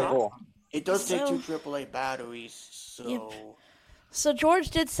 that's cool. It does take two AAA batteries, so. Yep. So George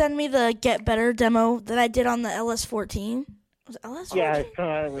did send me the Get Better demo that I did on the LS14. Was it LS14? Yeah, it's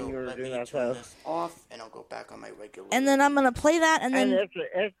kind of when you were doing that stuff. This off, and I'll go back on my regular. And then I'm gonna play that, and then.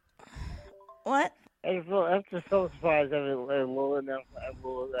 What? I'm just so surprised that it will enough.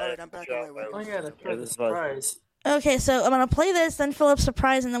 Alright, I'm back on my regular. Oh yeah, that's a surprise. Okay, so I'm gonna play this, then Philip's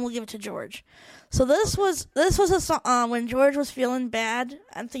surprise, and then we'll give it to George. So this was a song when George was feeling bad.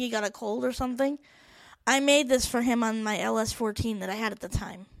 I think he got a cold or something. I made this for him on my LS14 that I had at the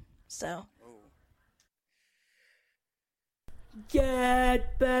time. So.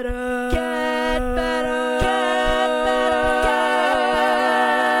 Get better. Get better. Get better.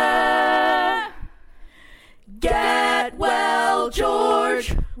 Get well,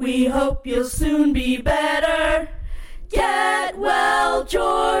 George. We hope you'll soon be better. Get well,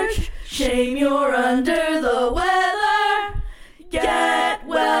 George. Shame you're under the weather. Get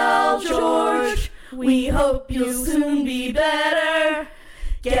well, George. We hope you'll soon be better.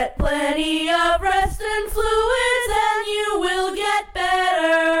 Get plenty of rest and fluids and you will get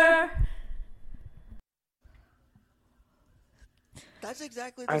better. That's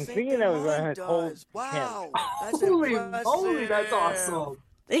exactly the I'm same thinking thing I was mine gonna does. Wow, that's Holy impressive. moly, that's awesome.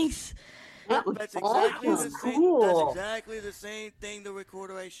 Thanks. That's exactly the same. Cool. That's exactly the same thing the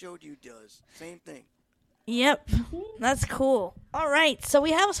recorder I showed you does. Same thing. Yep, that's cool. All right, so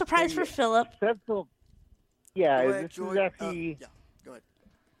we have a surprise for Philip. Yeah, Go ahead, this George. is actually. Yeah, go ahead.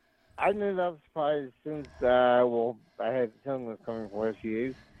 I knew that was surprised since, I had something was coming for a few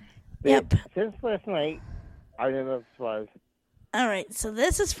years. Yep. Since last night, I knew that was surprised. All right, so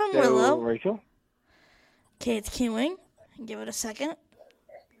this is from So, Willow. Rachel? Okay, it's queuing. Give it a second.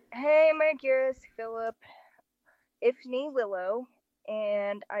 Hey, my dearest Philip. It's me, Willow,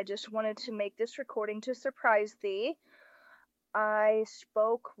 and I just wanted to make this recording to surprise thee. I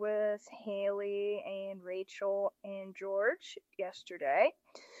spoke with Haley and Rachel and George yesterday,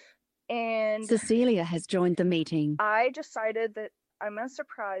 and Cecilia has joined the meeting. I decided that I'm going to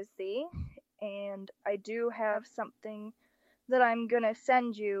surprise thee, and I do have something that I'm going to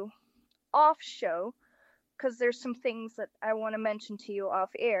send you off show, because there's some things that I want to mention to you off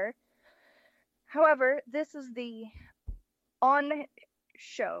air. However, this is the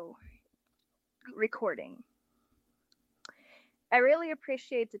on-show recording. I really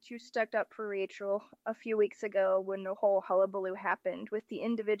appreciate that you stuck up for Rachel a few weeks ago when the whole hullabaloo happened with the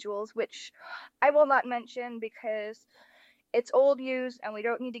individuals, which I will not mention because it's old news and we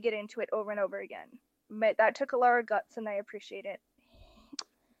don't need to get into it over and over again. But that took a lot of guts and I appreciate it.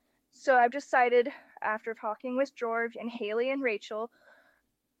 So I've decided, after talking with George and Haley and Rachel,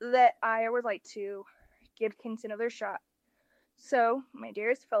 that I would like to give Kins another shot. So, my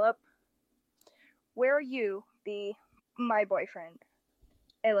dearest Philip, will you be my boyfriend?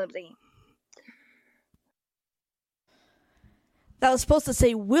 LMZ. That was supposed to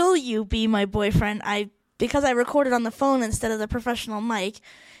say, "Will you be my boyfriend?" Because I recorded on the phone instead of the professional mic,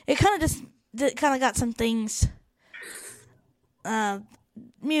 it kind of got some things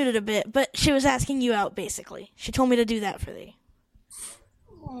muted a bit. But she was asking you out, basically. She told me to do that for thee.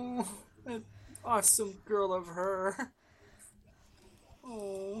 Oh, that awesome girl of her.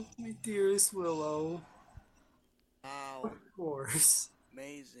 Oh, my dearest Willow. Wow. Of course.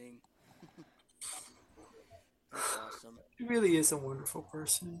 Amazing. That's awesome. She really is a wonderful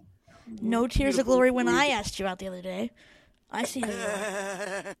person. No tears of glory when I asked you out the other day. I see you.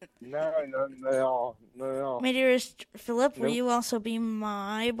 No, not at all. Not at all. My dearest Philip, will Nope. you also be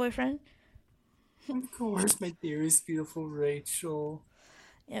my boyfriend? Of course, my dearest, beautiful Rachel.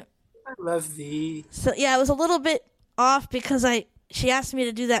 Yep. I love thee. So yeah, it was a little bit off because she asked me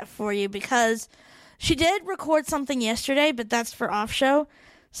to do that for you because she did record something yesterday, but that's for off show.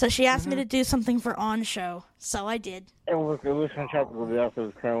 So she asked me to do something for on show, so I did. It was kind of chopped a little bit off. It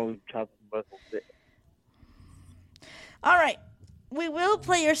was kind of chopped a little bit. All right, we will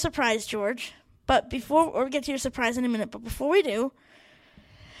play your surprise, George. But we'll get to your surprise in a minute. But before we do,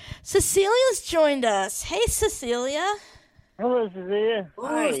 Cecilia's joined us. Hey, Cecilia. Hello, Cecilia.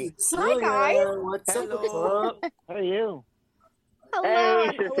 Hi. Cecilia. Hi, guys. What's up? Hello. How are you? Hello, Hey, I'm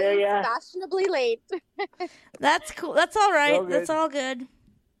always Cecilia. fashionably late. That's cool. That's all right. All good. That's all good.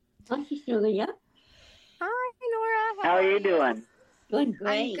 Hi, Cecilia. Hi, Nora. How are you doing? Doing I'm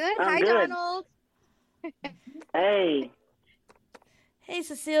great. good. I'm Hi, good. Donald. Hey. Hey,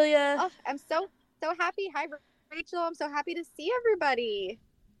 Cecilia. Oh, I'm so happy. Hi, Rachel. I'm so happy to see everybody.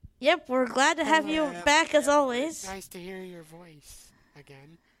 Yep, we're glad to have you back as always. Nice to hear your voice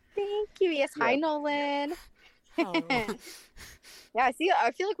again. Thank you. Yes. Hi, Nolan. Hello. Yeah, I feel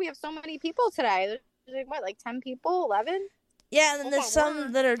like we have so many people today. There's like 10 people, 11? Yeah, and then there's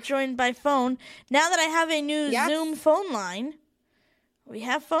some that are joined by phone. Now that I have a new Yes. Zoom phone line, we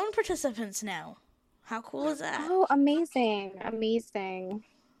have phone participants now. How cool is that? Oh, amazing. Amazing.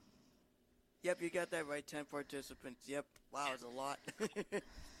 Yep, you got that right. 10 participants. Yep. Wow, it's a lot.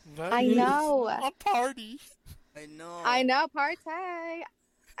 I know. A party. I know. I know, party. I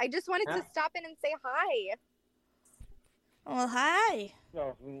just wanted to stop in and say hi. Well, hi.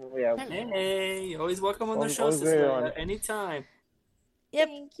 Yeah. Hey, always welcome on the Always show, very Cecilia. on. Anytime. Yep.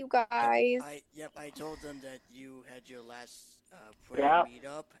 Thank you, guys. I told them that you had your last prayer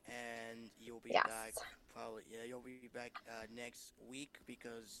meetup, and you'll be back probably. Yeah, you'll be back next week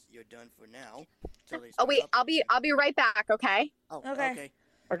because you're done for now. Till they Oh wait, start up. I'll be right back. Okay. Oh, Okay.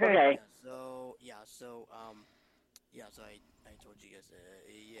 Okay. So I told you guys.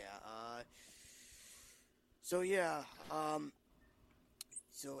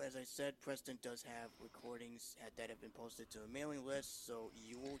 So as I said, Preston does have recordings that have been posted to a mailing list, so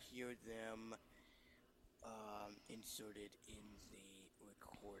you will hear them inserted in the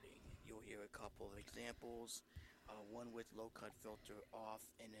recording. You'll hear a couple of examples, one with low cut filter off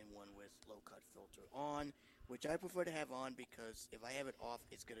and then one with low cut filter on, which I prefer to have on because if I have it off,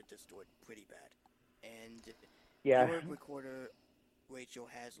 it's going to distort pretty bad. And your recorder, Rachel,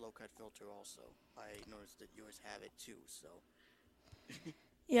 has low cut filter also. I noticed that yours have it too, so.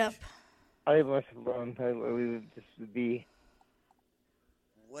 Yep. I must have just be.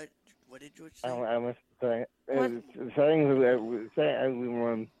 What did George say? I must say. Settings we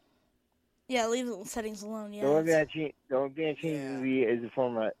run. Yeah, leave the settings alone. Yeah. The only thing I change is the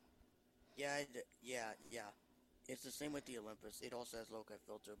format. Yeah, yeah. It's the same with the Olympus. It also has low-cut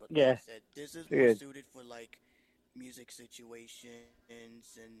filter, but like Yeah. I said, this is more Good. suited for like music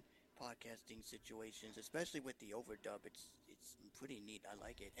situations and podcasting situations, especially with the overdub. It's pretty neat. I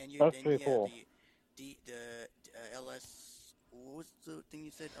like it. And That's pretty cool. the LS. What was the thing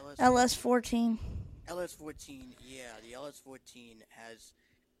you said? LS14. LS14. Yeah, the LS14 has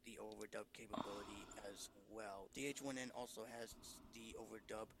the overdub capability as well. The H1N also has the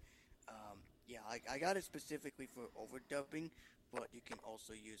overdub. Yeah, I got it specifically for overdubbing, but you can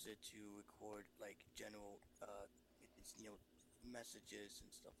also use it to record like general, messages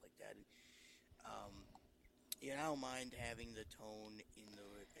and stuff like that. And, I don't mind having the tone in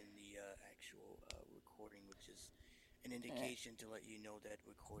the actual recording, which is an indication to let you know that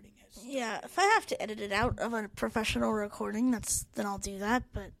recording has started. Yeah, if I have to edit it out of a professional recording, then I'll do that.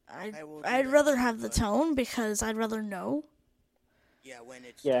 But I'd rather have the tone because I'd rather know. Yeah, when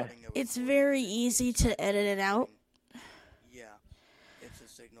it's starting a It's very easy to edit it out. Yeah, it's a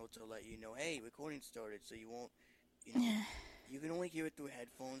signal to let you know, hey, recording started, so you won't, you can only hear it through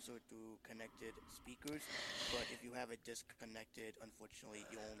headphones or through connected speakers, but if you have it disconnected, unfortunately,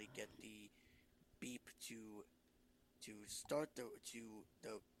 you only get the beep to start the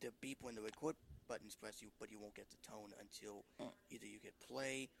beep when the record button's pressed, but you won't get the tone until either you hit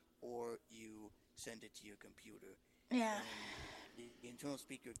play or you send it to your computer. Yeah. And the internal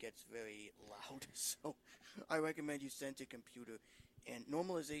speaker gets very loud, so I recommend you send to computer. And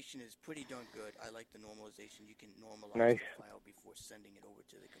normalization is pretty darn good. I like the normalization. You can normalize the file before sending it over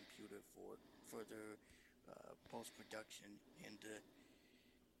to the computer for further post-production. And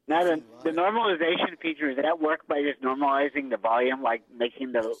now the normalization feature, does that work by just normalizing the volume, like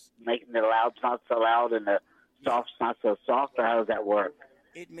making the louds not so loud and the softs not so soft, or how does that work?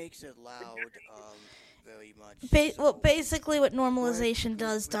 It makes it loud very much. Basically what normalization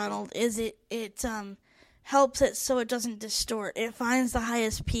does, Donald, is it helps it so it doesn't distort. It finds the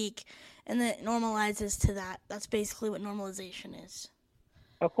highest peak and then it normalizes to that. That's basically what normalization is.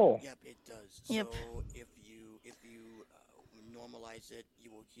 Oh, cool. Yep, it does. Yep. So if you normalize it,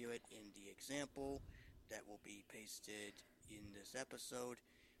 you will hear it in the example that will be pasted in this episode.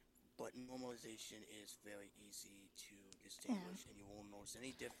 But normalization is very easy to distinguish, and you won't notice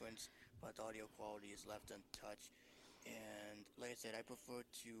any difference. But the audio quality is left untouched. And like I said, I prefer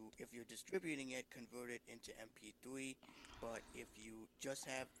to, if you're distributing it, convert it into MP3. But if you just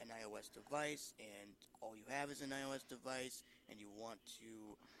have an iOS device and all you have is an iOS device and you want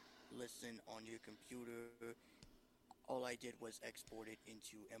to listen on your computer, all I did was export it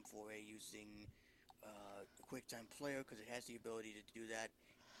into M4A using QuickTime Player because it has the ability to do that.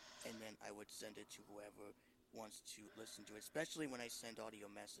 And then I would send it to whoever wants to listen to it, especially when I send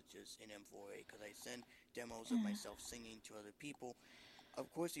audio messages in M4A, because I send demos of myself singing to other people. Of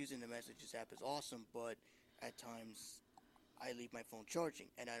course, using the Messages app is awesome, but at times I leave my phone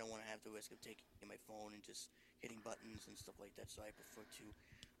charging, and I don't want to have the risk of taking my phone and just hitting buttons and stuff like that, so I prefer to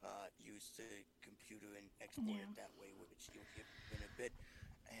use the computer and export it that way, which you'll hear in a bit.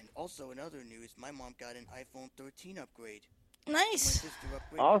 And also, in other news, my mom got an iPhone 13 upgrade. Nice.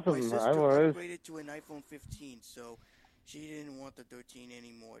 Awesome. My sister upgraded to an iPhone 15, so she didn't want the 13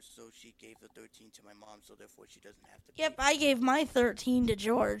 anymore, so she gave the 13 to my mom, so therefore she doesn't have to. Yep, I gave my 13 to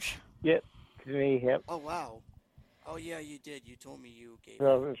George. Yep, to me, yep. Oh, wow. Oh, yeah, you did. You told me you gave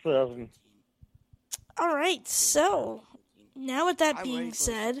 13. All right, so now with that being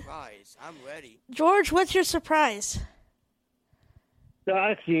said, I'm ready. George, what's your surprise? So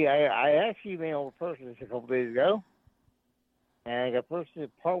actually, I actually made a purchase a couple days ago. And I got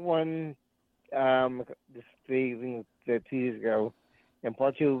purchased part one this 2 years ago, and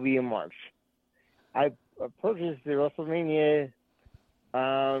part two will be in March. I purchased the WrestleMania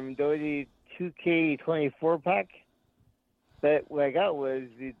WWE 2K24 pack, but what I got was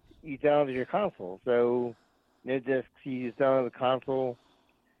you downloaded your console. So no discs, you just download the console.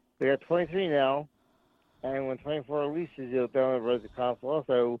 We got 23 now, and when 24 releases, you'll download the console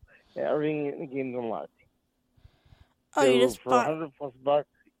also, and everything in the game's unlocked. Oh, so you just for bought... $100+.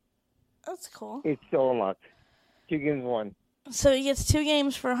 That's cool. It's still unlocked. 2 games, 1. So he gets 2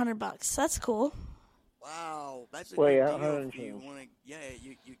 games for $100. That's cool. Wow, that's a good deal. If you want to,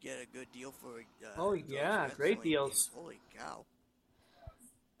 you get a good deal for. Oh yeah, great deals. Games. Holy cow!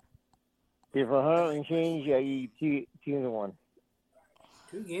 Yeah, for 100 and change, you get 2 games, 1.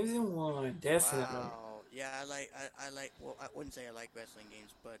 2 games in 1, definitely. Wow. Yeah, I like. Well, I wouldn't say I like wrestling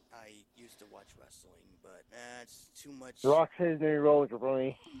games, but I used to watch wrestling. But it's too much. The Rock says no roller,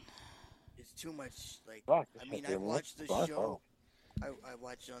 Brony. It's too much. Like, Rock, I mean, I watched the show. I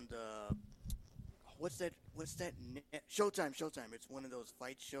watched on the what's that? Showtime. It's one of those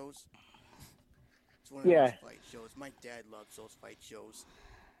fight shows. It's one of those fight shows. My dad loves those fight shows.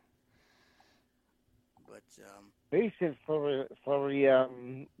 But Basic for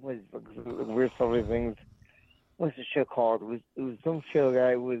was weird celebrity things. What's the show called? It was some show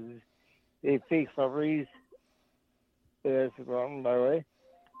that was they fake celebrities. That's wrong, by the way.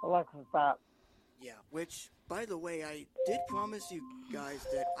 Alexa, stop. yeah, which by the way, I did promise you guys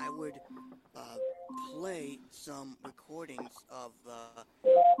that I would play some recordings of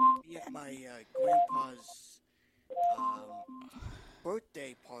my grandpa's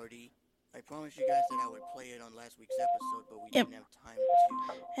birthday party. I promised you guys that I would play it on last week's episode, but we didn't have time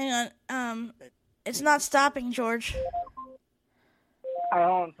to. Hang on. It's not stopping, George. I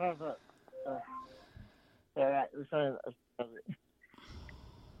don't know.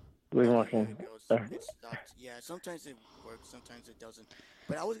 It stopped. Yeah, sometimes it works, sometimes it doesn't.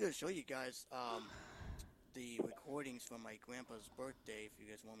 But I was gonna show you guys the recordings from my grandpa's birthday, if you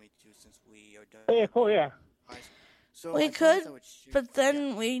guys want me to, since we are done. Yeah, cool. Yeah. So We could, but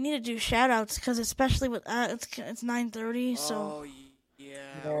then we need to do shout-outs, because especially with it's 9:30, so. Oh yeah.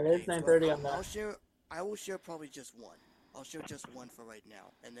 Yeah, it is 9:30 on that. I will share probably just one. I'll share just one for right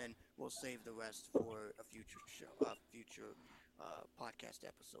now, and then we'll save the rest for a future show, future podcast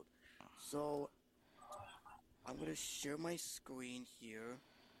episode. So I'm gonna share my screen here.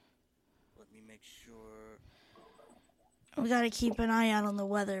 Let me make sure. We gotta keep an eye out on the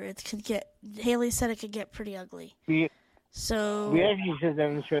weather. Haley said it could get pretty ugly. We actually should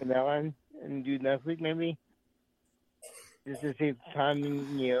then show that one and do next week maybe. Just to save time and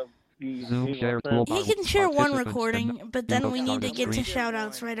Zoom share toolbar. He can share one recording, but then we need to get to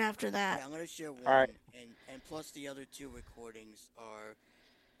shout-outs right after that. Yeah, I'm gonna share one, right. and plus the other two recordings are,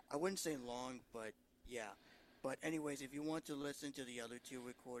 I wouldn't say long, but yeah. But anyways, if you want to listen to the other two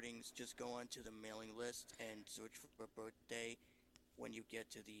recordings, just go onto the mailing list and search for birthday. When you get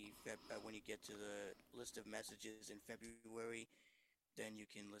to the list of messages in February, then you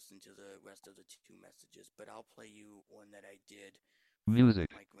can listen to the rest of the two messages. But I'll play you one that I did. Music.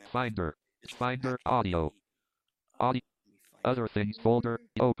 Finder audio. Other things folder.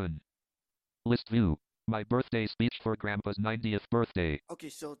 Open. List view. My birthday speech for Grandpa's 90th birthday. Okay,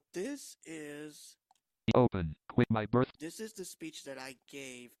 so this is. Open. Quit my birth. This is the speech that I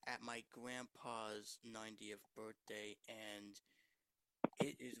gave at my grandpa's 90th birthday, and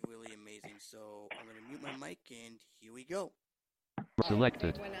it is really amazing. So I'm gonna mute my mic, and here we go.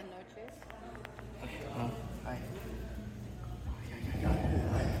 Selected.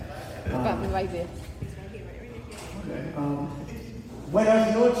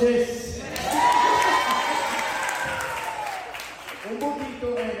 Buenas noches. Un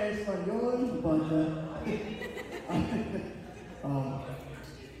poquito en español, but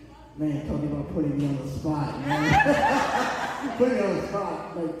man, talking about putting me on the spot, man. Putting me on the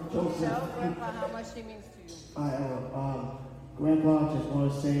spot, like Joseph. Tell Grandpa how much he means to you. Grandpa, just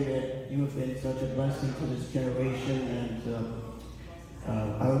want to say that you have been such a blessing to this generation, and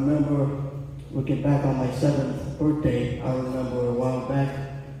I remember looking back on my 7th birthday. I remember a while back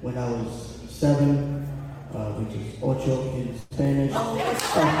when I was 7, which is ocho in Spanish. I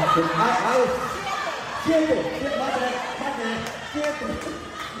was siete. My bad, siete.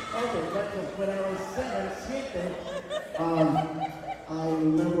 Okay, but when I was 7, I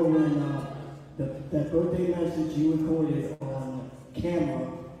remember when that birthday message you recorded on camera,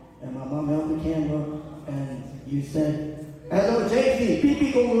 and my mom held the camera, and you said, "Hello, JC,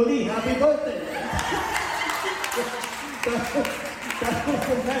 Pipi Kongoli, happy birthday." That was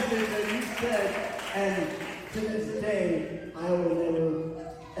the message that you said, and to this day, I will never,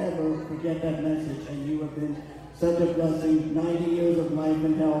 ever forget that message, and you have been such a blessing, 90 years of life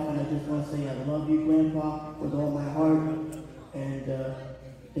and health, and I just want to say I love you, Grandpa, with all my heart, and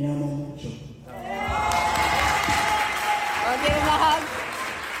te amo mucho. I'll give him a hug.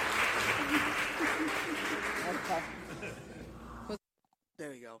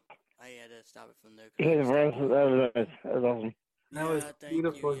 There we go. I had to stop it from there. Yeah, that was awesome. That was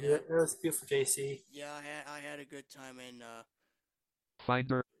beautiful. You, yeah. That was beautiful, JC. Yeah, I had a good time, and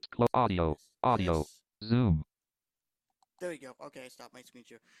Finder, audio, Zoom. There we go. Okay, I stopped my screen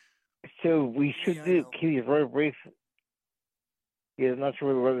share. So we should keep these very brief. Yeah, I'm not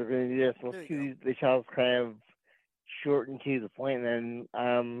sure what we're going to do this. We'll keep the child's kind of short and to the point, and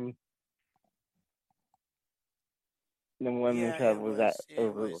then when the child was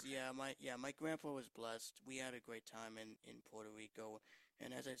over. My grandpa was blessed. We had a great time in Puerto Rico,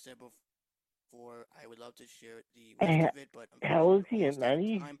 and as I said before, I would love to share the rest of it. But how old is he?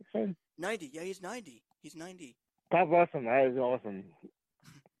 90? 90. Yeah, he's 90. He's 90. God bless him. That is awesome.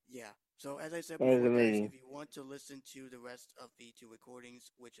 Yeah. So as I said That was before, guys, amazing. if you want to listen to the rest of the 2 recordings,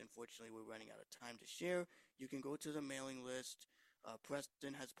 which unfortunately we're running out of time to share, you can go to the mailing list.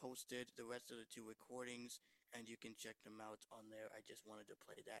 Preston has posted the rest of the 2 recordings, and you can check them out on there. I just wanted to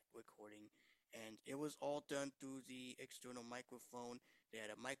play that recording, and it was all done through the external microphone. They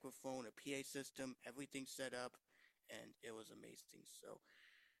had a microphone, a PA system, everything set up, and it was amazing. So,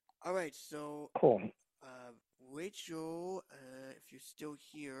 all right, so Cool. Rachel, if you're still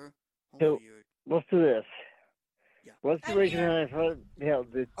here, So hopefully you're. let's do this. Yeah. Let's do Rachel and I first.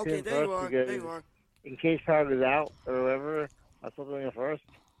 The Okay, two there you first are. because There you are. in case power goes out or whatever, I'll still doing it first.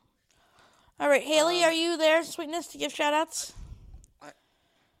 All right, Haley, are you there, Sweetness, to give shout-outs?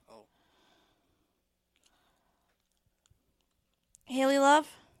 Haley Love?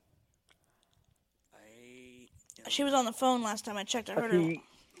 She was on the phone last time I checked. I heard her. Okay,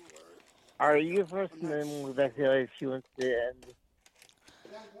 are you first and then we'll go back to if she wants to end?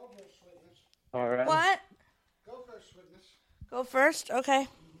 All right. What? Go first, Witness. Go first? Okay.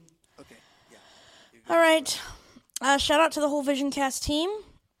 Okay, yeah. All right. Shout out to the whole VisionCast team.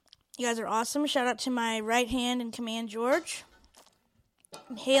 You guys are awesome. Shout out to my right hand in command, George.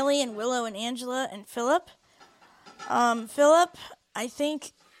 And Haley and Willow and Angela and Philip. Philip, I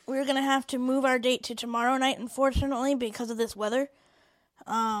think we're going to have to move our date to tomorrow night, unfortunately, because of this weather.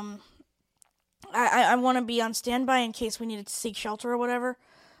 I want to be on standby in case we needed to seek shelter or whatever.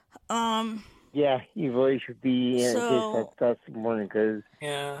 Yeah, you really should be in So- case that's this morning because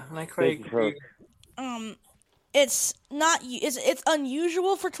Yeah, and I quite agree. It's not. It's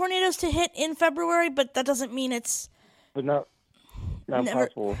unusual for tornadoes to hit in February, but that doesn't mean it's but not never-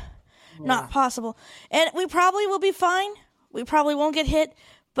 possible. not possible. And we probably will be fine. We probably won't get hit,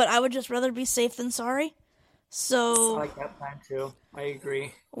 but I would just rather be safe than sorry. So I like that plan too. I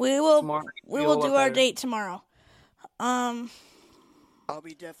agree. we will Tomorrow, we feel will a lot do our better. date tomorrow. I'll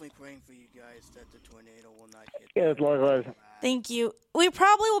be definitely praying for you guys that the tornado will not hit. Yeah, likewise. Thank you. We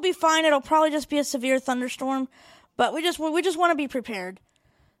probably will be fine. It'll probably just be a severe thunderstorm, but we just want to be prepared.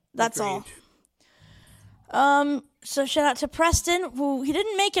 That's all. So shout out to Preston, who he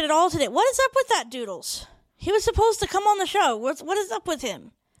didn't make it at all today. What is up with that, Doodles? He was supposed to come on the show. What is up with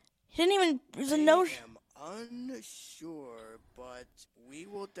him? He didn't even. There's a no. I'm unsure, but we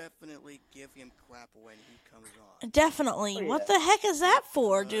will definitely give him crap when he comes on. Definitely. Oh, yeah. What the heck is that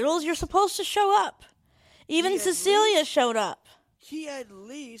for, Doodles? You're supposed to show up. Even Cecilia showed up. He at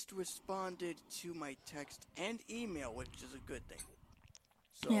least responded to my text and email, which is a good thing.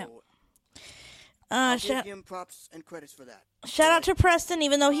 So, Yeah. I'll give him props and credits for that. Shout out to Preston,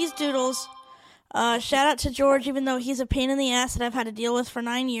 even though he's Doodles. Shout out to George, even though he's a pain in the ass that I've had to deal with for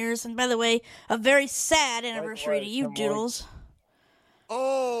 9 years. And by the way, a very sad anniversary to you, Doodles.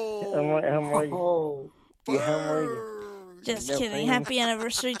 Just kidding. Happy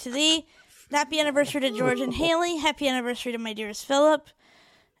anniversary to thee. Happy anniversary to George and Haley. Happy anniversary to my dearest Philip.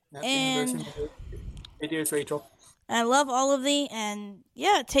 And Hey, dearest Rachel. I love all of thee. And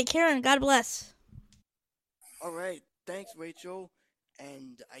yeah, take care and God bless. All right. Thanks, Rachel.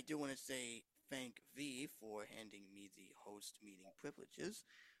 And I do want to say thank V for handing me the host meeting privileges.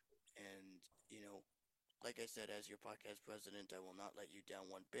 And, like I said, as your podcast president, I will not let you down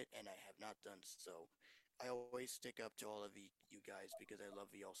one bit, and I have not done so. I always stick up to all of you guys because I love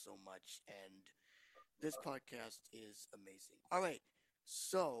you all so much, and this podcast is amazing. All right,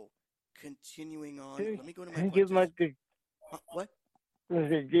 so continuing on, let me go to my Since you have podcast. What?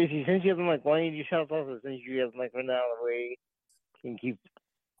 JC, since you have the mic, why don't you shout out since you have the mic right now, the way you can keep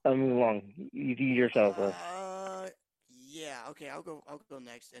moving along. You do yourself. Yeah, okay, I'll go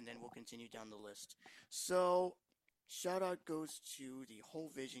next, and then we'll continue down the list. So, shout out goes to the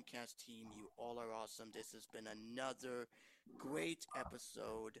whole VisionCast team. You all are awesome. This has been another great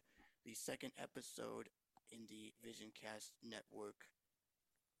episode, the second episode in the VisionCast network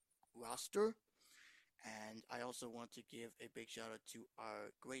roster. And I also want to give a big shout out to our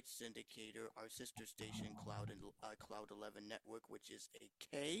great syndicator, our sister station, Cloud 11 Network, which is a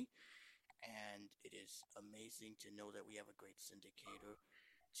K. And it is amazing to know that we have a great syndicator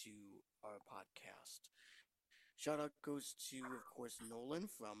to our podcast. Shout out goes to, of course, Nolan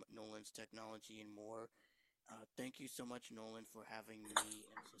from Nolan's Technology and More. Thank you so much, Nolan, for having me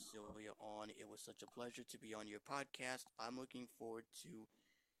and Cecilia on. It was such a pleasure to be on your podcast. I'm looking forward to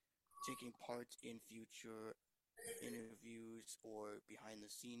taking part in future interviews or behind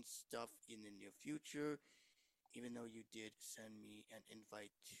the scenes stuff in the near future. Even though you did send me an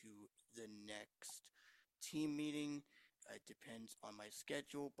invite to the next team meeting, it depends on my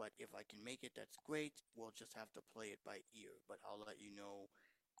schedule, but if I can make it, that's great. We'll just have to play it by ear, but I'll let you know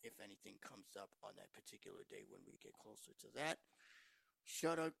if anything comes up on that particular day when we get closer to that.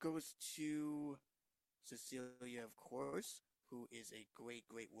 Shout out goes to Cecilia, of course, who is a great,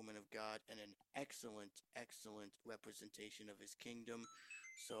 great woman of God and an excellent, excellent representation of his kingdom.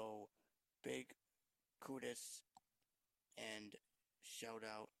 So, big kudos and shout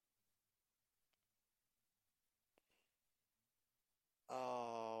out.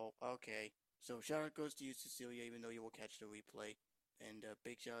 Oh, okay. So, shout out goes to you, Cecilia, even though you will catch the replay. And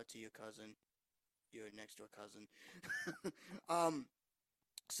big shout out to your cousin, your next door cousin.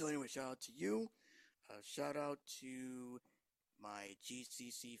 So, anyway, shout out to you. Shout out to my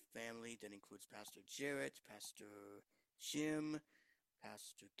GCC family that includes Pastor Jarrett, Pastor Jim,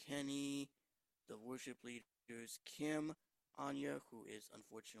 Pastor Kenny, the worship leaders Kim, Anya, who is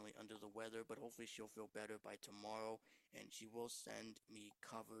unfortunately under the weather, but hopefully she'll feel better by tomorrow, and she will send me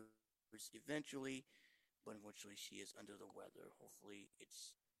covers eventually, but unfortunately she is under the weather. Hopefully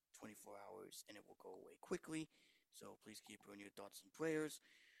it's 24 hours and it will go away quickly, so please keep her in your thoughts and prayers.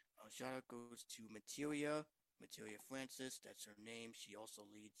 Shout out goes to Materia Francis, that's her name. She also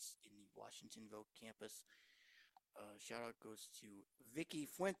leads in the Washingtonville campus. Shout out goes to Vicky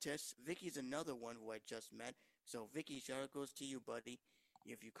Fuentes. Vicky's another one who I just met. So Vicky, shout out goes to you, buddy.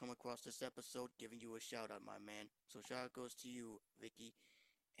 If you come across this episode, giving you a shout out, my man. So shout out goes to you, Vicky.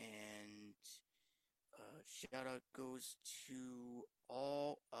 And shout out goes to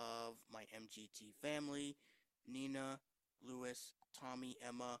all of my MGT family: Nina, Lewis, Tommy,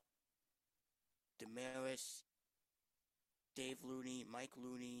 Emma, Damaris, Dave Looney, Mike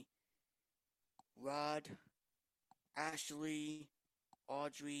Looney, Rod, Ashley,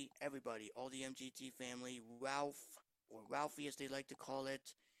 Audrey, everybody, all the MGT family, Ralph, or Ralphie as they like to call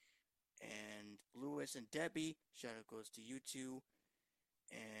it, and Lewis and Debbie, shout out goes to you two,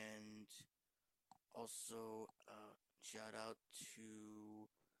 and also shout out to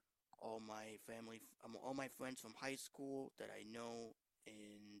all my family, all my friends from high school that I know,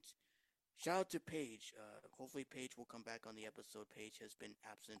 and shout out to Paige. Hopefully Paige will come back on the episode. Paige has been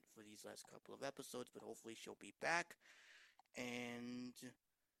absent for these last couple of episodes, but hopefully she'll be back. And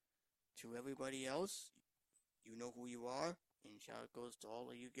to everybody else, you know who you are. And shout out goes to all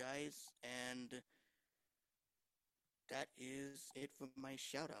of you guys. And that is it for my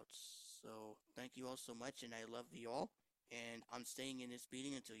shout outs. So thank you all so much, and I love you all. And I'm staying in this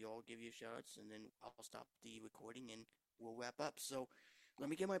meeting until you all give your shout outs, and then I'll stop the recording and we'll wrap up. So let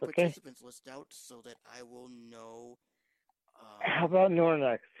me get my participants list out so that I will know. How about Nora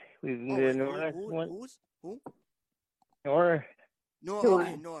next? We can do Nora next one. Who? Nora.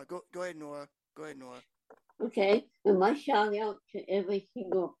 Okay, Nora. Go ahead, Nora. Okay, and my shout out to every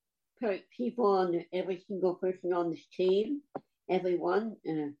single every single person on this team, everyone,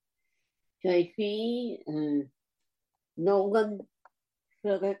 JP, Nolan,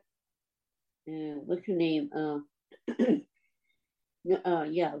 Philip, what's her name?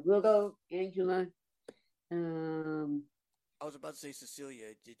 Willow, Angela. I was about to say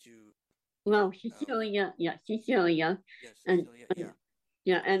Cecilia. Did you? No, Cecilia. Yeah, Cecilia. Yes, Cecilia.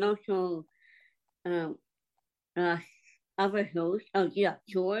 Yeah, and also, other hosts. Oh yeah,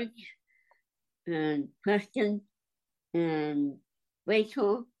 George, and Preston, and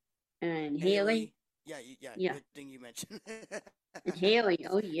Rachel, and Haley. Yeah. Good thing you mentioned. Haley.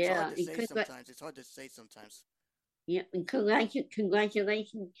 Oh yeah. It's hard to say sometimes. Yeah, and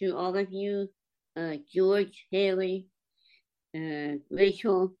congratulations to all of you, George, Haley,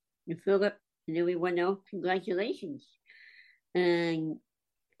 Rachel, and Philip, and everyone else. Congratulations, and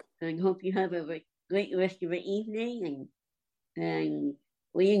hope you have a great rest of the evening. And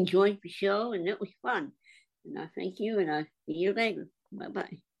we enjoyed the show, and it was fun. And I thank you, and I'll see you later.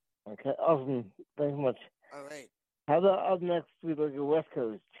 Bye. Okay, awesome. Thanks so much. All right. How about up next we look at West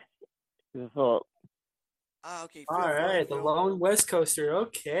Coast? Your thought. Okay. All right, the lone West Coaster.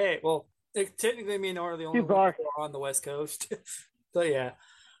 Okay, well, technically, me and Nora are the only ones who are on the West Coast. So yeah.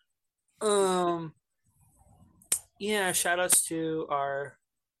 Yeah. Shout outs to our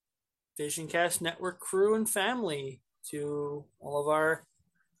VisionCast network crew and family, to all of our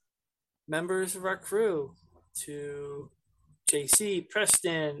members of our crew, to JC,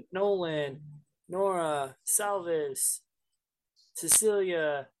 Preston, Nolan, Nora, Salvis,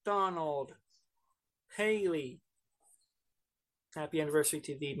 Cecilia, Donald, Haley. Happy anniversary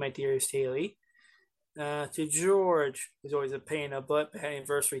to thee, my dearest Haley. To George, who's always a pain in the butt. Happy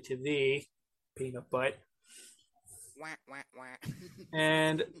anniversary to thee, peanut butt.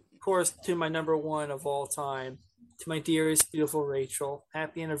 And of course, to my number one of all time, to my dearest, beautiful Rachel.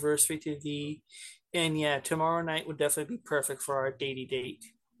 Happy anniversary to thee. And yeah, tomorrow night would definitely be perfect for our datey date.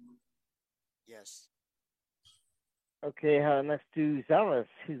 Yes. Okay, next to Salvas,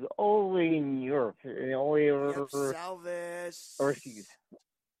 who's all the way in Europe, and all the way over Salvas. overseas.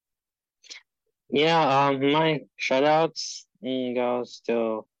 Yeah, my shoutouts goes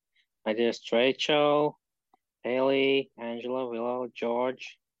to my dearest Rachel, Haley, Angela, Willow,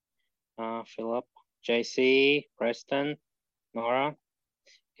 George, Philip, JC, Preston, Nora,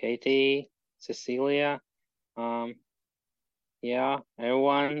 Katie, Cecilia, yeah,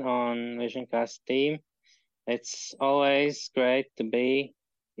 everyone on VisionCast team. It's always great to be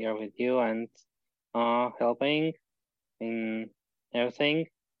here with you and helping in everything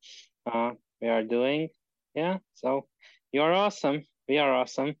we are doing. Yeah, so you're awesome. We are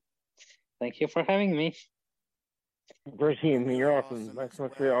awesome. Thank you for having me. Team, you're awesome. Thanks so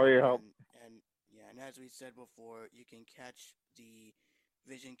much for all your help. And as we said before, you can catch the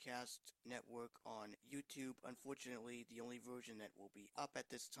VisionCast network on YouTube. Unfortunately, the only version that will be up at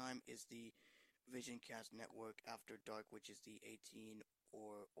this time is the VisionCast network After Dark, which is the 18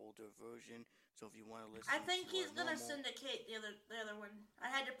 or older version. So if you want to listen, I think to he's our gonna normal... syndicate the other one. I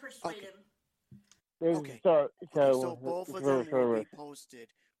had to persuade him. Okay. So both of them will be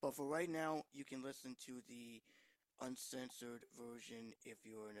posted, but for right now, you can listen to the uncensored version if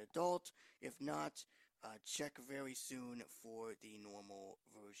you're an adult. If not, check very soon for the normal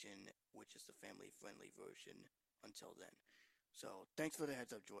version, which is the family-friendly version. Until then. So, thanks for the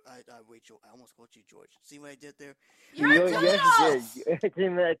heads up, George. Rachel, I almost called you George. See what I did there? You're yes, you did. It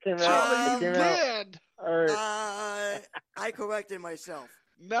came out. I corrected myself.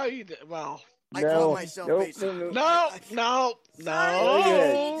 No, you did. Well, I called myself basically. No.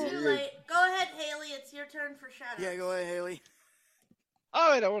 Sorry, too late. Go ahead, Haley. It's your turn for shoutouts. Yeah, go ahead, Haley. All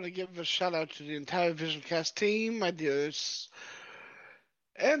right, I want to give a shout out to the entire VisionCast team, my dearest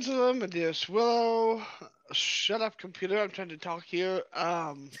Angela, my dearest Willow. Shut up, computer. I'm trying to talk here.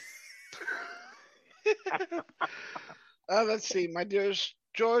 Let's see, my dearest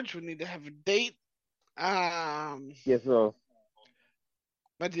George. We need to have a date. Yes, sir.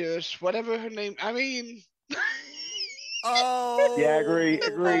 My dearest, whatever her name. I mean. Oh. Yeah, agreed.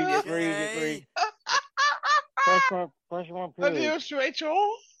 Question mark, My dearest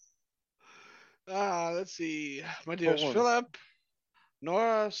Rachel. Let's see. My dearest Philip,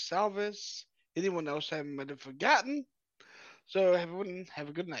 Nora, Salvis, anyone else I might have forgotten. So everyone have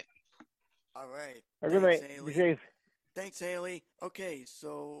a good night. All right. Good night. Be safe. Thanks, Haley. Okay,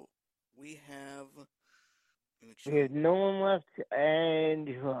 so we have. We have no one left, and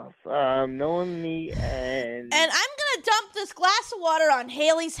no one me, and I'm gonna dump this glass of water on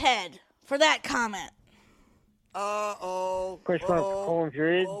Haley's head for that comment. Question mark, colon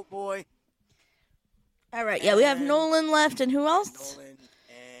period. Oh boy. All right, yeah, we have Nolan left, and who else? Nolan,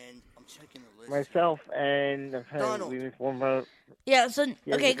 and I'm checking the list. Myself and Donald. Yeah, so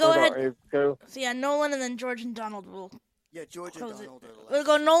okay, go ahead. Go. So yeah, Nolan and then George and Donald will. Yeah, George and Donald. We'll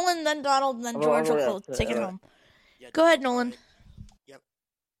go Nolan, then Donald, and then George will take it home. Go ahead, Nolan. Yep.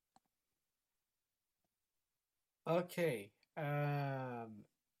 Okay. A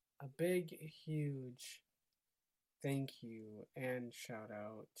big, huge thank you and shout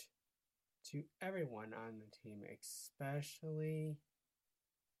out to everyone on the team, especially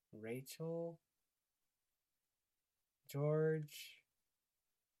Rachel, George,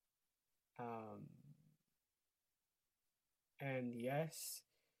 and yes,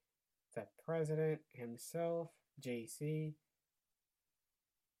 the president himself, JC,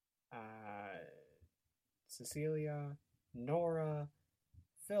 Cecilia, Nora,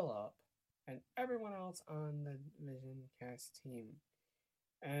 Philip, and everyone else on the VisionCast team.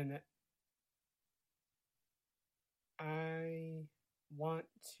 And I want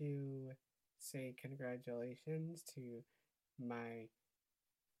to say congratulations to my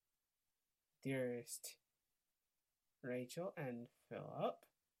dearest Rachel and Philip,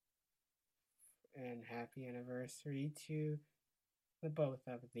 and happy anniversary to the both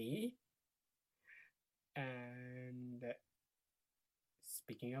of thee. And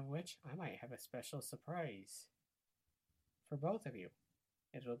speaking of which, I might have a special surprise for both of you.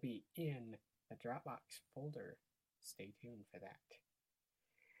 It will be in the Dropbox folder. Stay tuned for that.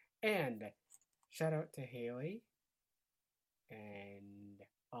 And shout out to Haley. And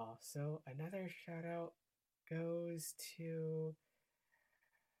also another shout out goes to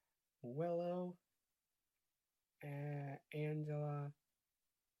Willow, Angela,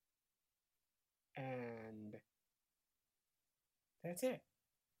 and that's it.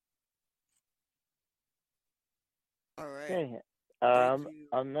 All right. Okay.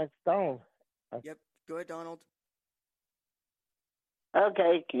 I'm next, Donald. Yep. Go ahead, Donald.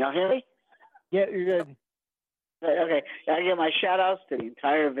 Okay. Can y'all hear me? Yeah, you're good. Okay. I give my shout outs to the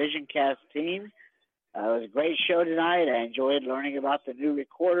entire VisionCast team. It was a great show tonight. I enjoyed learning about the new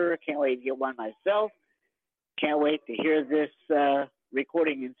recorder. Can't wait to get one myself. Can't wait to hear this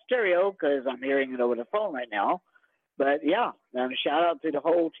recording in stereo because I'm hearing it over the phone right now. But yeah, shout out to the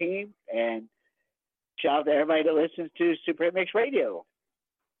whole team and shout out to everybody that listens to Super Hit Mix Radio.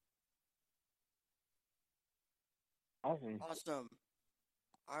 Awesome. Awesome.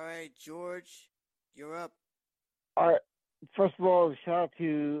 All right, George, you're up. All right. First of all, shout out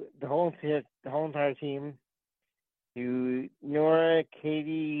to the whole entire team, to Nora,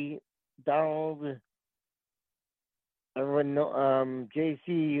 Katie, Donald, everyone.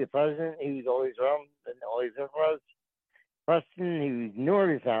 JC, the president, who's always around and always there for us. Preston, who's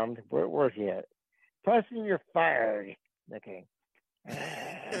nowhere to be found. Where's he at? Preston, you're fired. Okay.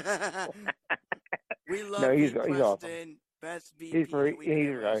 We love No, he's you, Preston. awesome. Best VP He's that we could a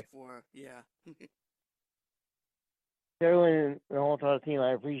ever guy. ask for. Yeah. Everyone in the whole entire team,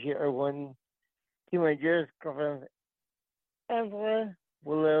 I appreciate everyone. To my dearest girlfriends, Angela,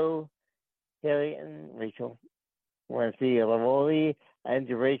 Willow, Haley, and Rachel. I want to say I love all of you, and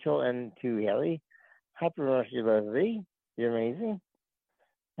to Rachel and to Haley. Happy birthday, Leslie. You're amazing.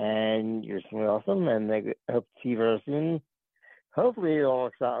 And you're so awesome, and I hope to see you very soon. Hopefully it all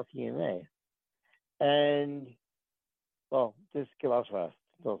works out with you in May. And, well, just get off rest,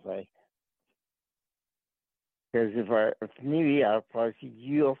 don't say. Because if maybe I'll probably see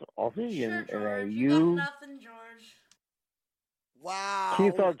you also in you. Nothing, George. Wow.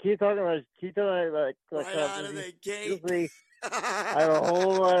 Keep talking about Right out of the gate. I have a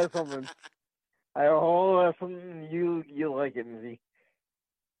whole lot of something. You like it, Missy.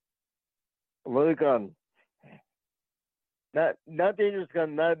 Loaded gun. Not dangerous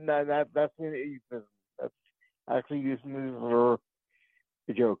gun. Not that's an euphemism. That's actually used for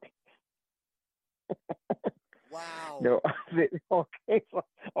a joke. Wow. No. Okay.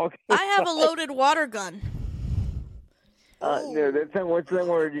 I have a loaded water gun. No, that's not word.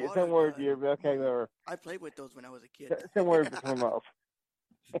 It's not word. You're okay. Whatever. I played with those when I was a kid. Some word between mouth.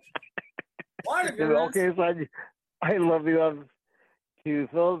 Water gun. Okay, so I love you. Love to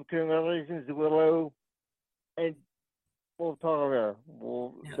Phil. Congratulations to Willow, and we'll talk over there.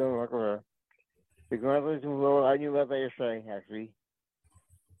 We'll talk over there. Congratulations, Willow. I knew about that yesterday, actually.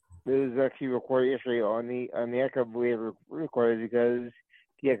 It was actually recorded yesterday on the Echo we had recorded because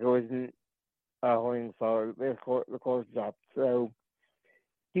the Echo wasn't holding solid. The call dropped. So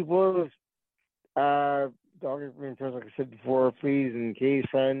people, Dr. Mentos, like I said before, please, and Katie's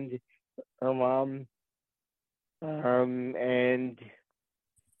friend, her mom, and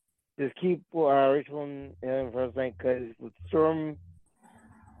just keep Rachel and first night because with the storm,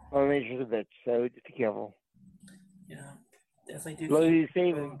 nature's a bitch. So just be careful. Yeah. Definitely do. Love you,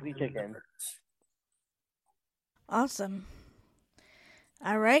 safe, and please check in. Awesome.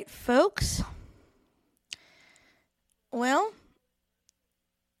 All right, folks. Well,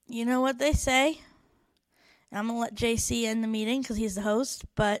 you know what they say. I'm going to let JC end the meeting because he's the host.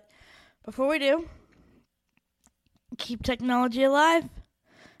 But before we do, keep technology alive,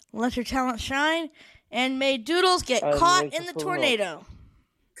 let your talent shine, and may Doodles get caught in the tornado.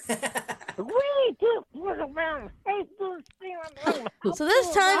 So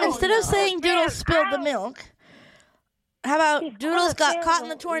this time, instead of saying Doodles spilled the milk, how about Doodles got caught in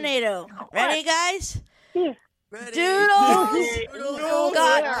the tornado? Ready, guys? Ready. Doodles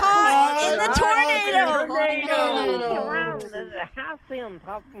got caught in the tornado. There's a house on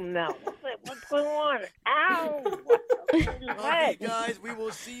top of them now. What's going on? Ow! Okay, guys, we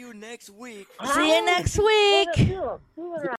will see you next week. See you next week.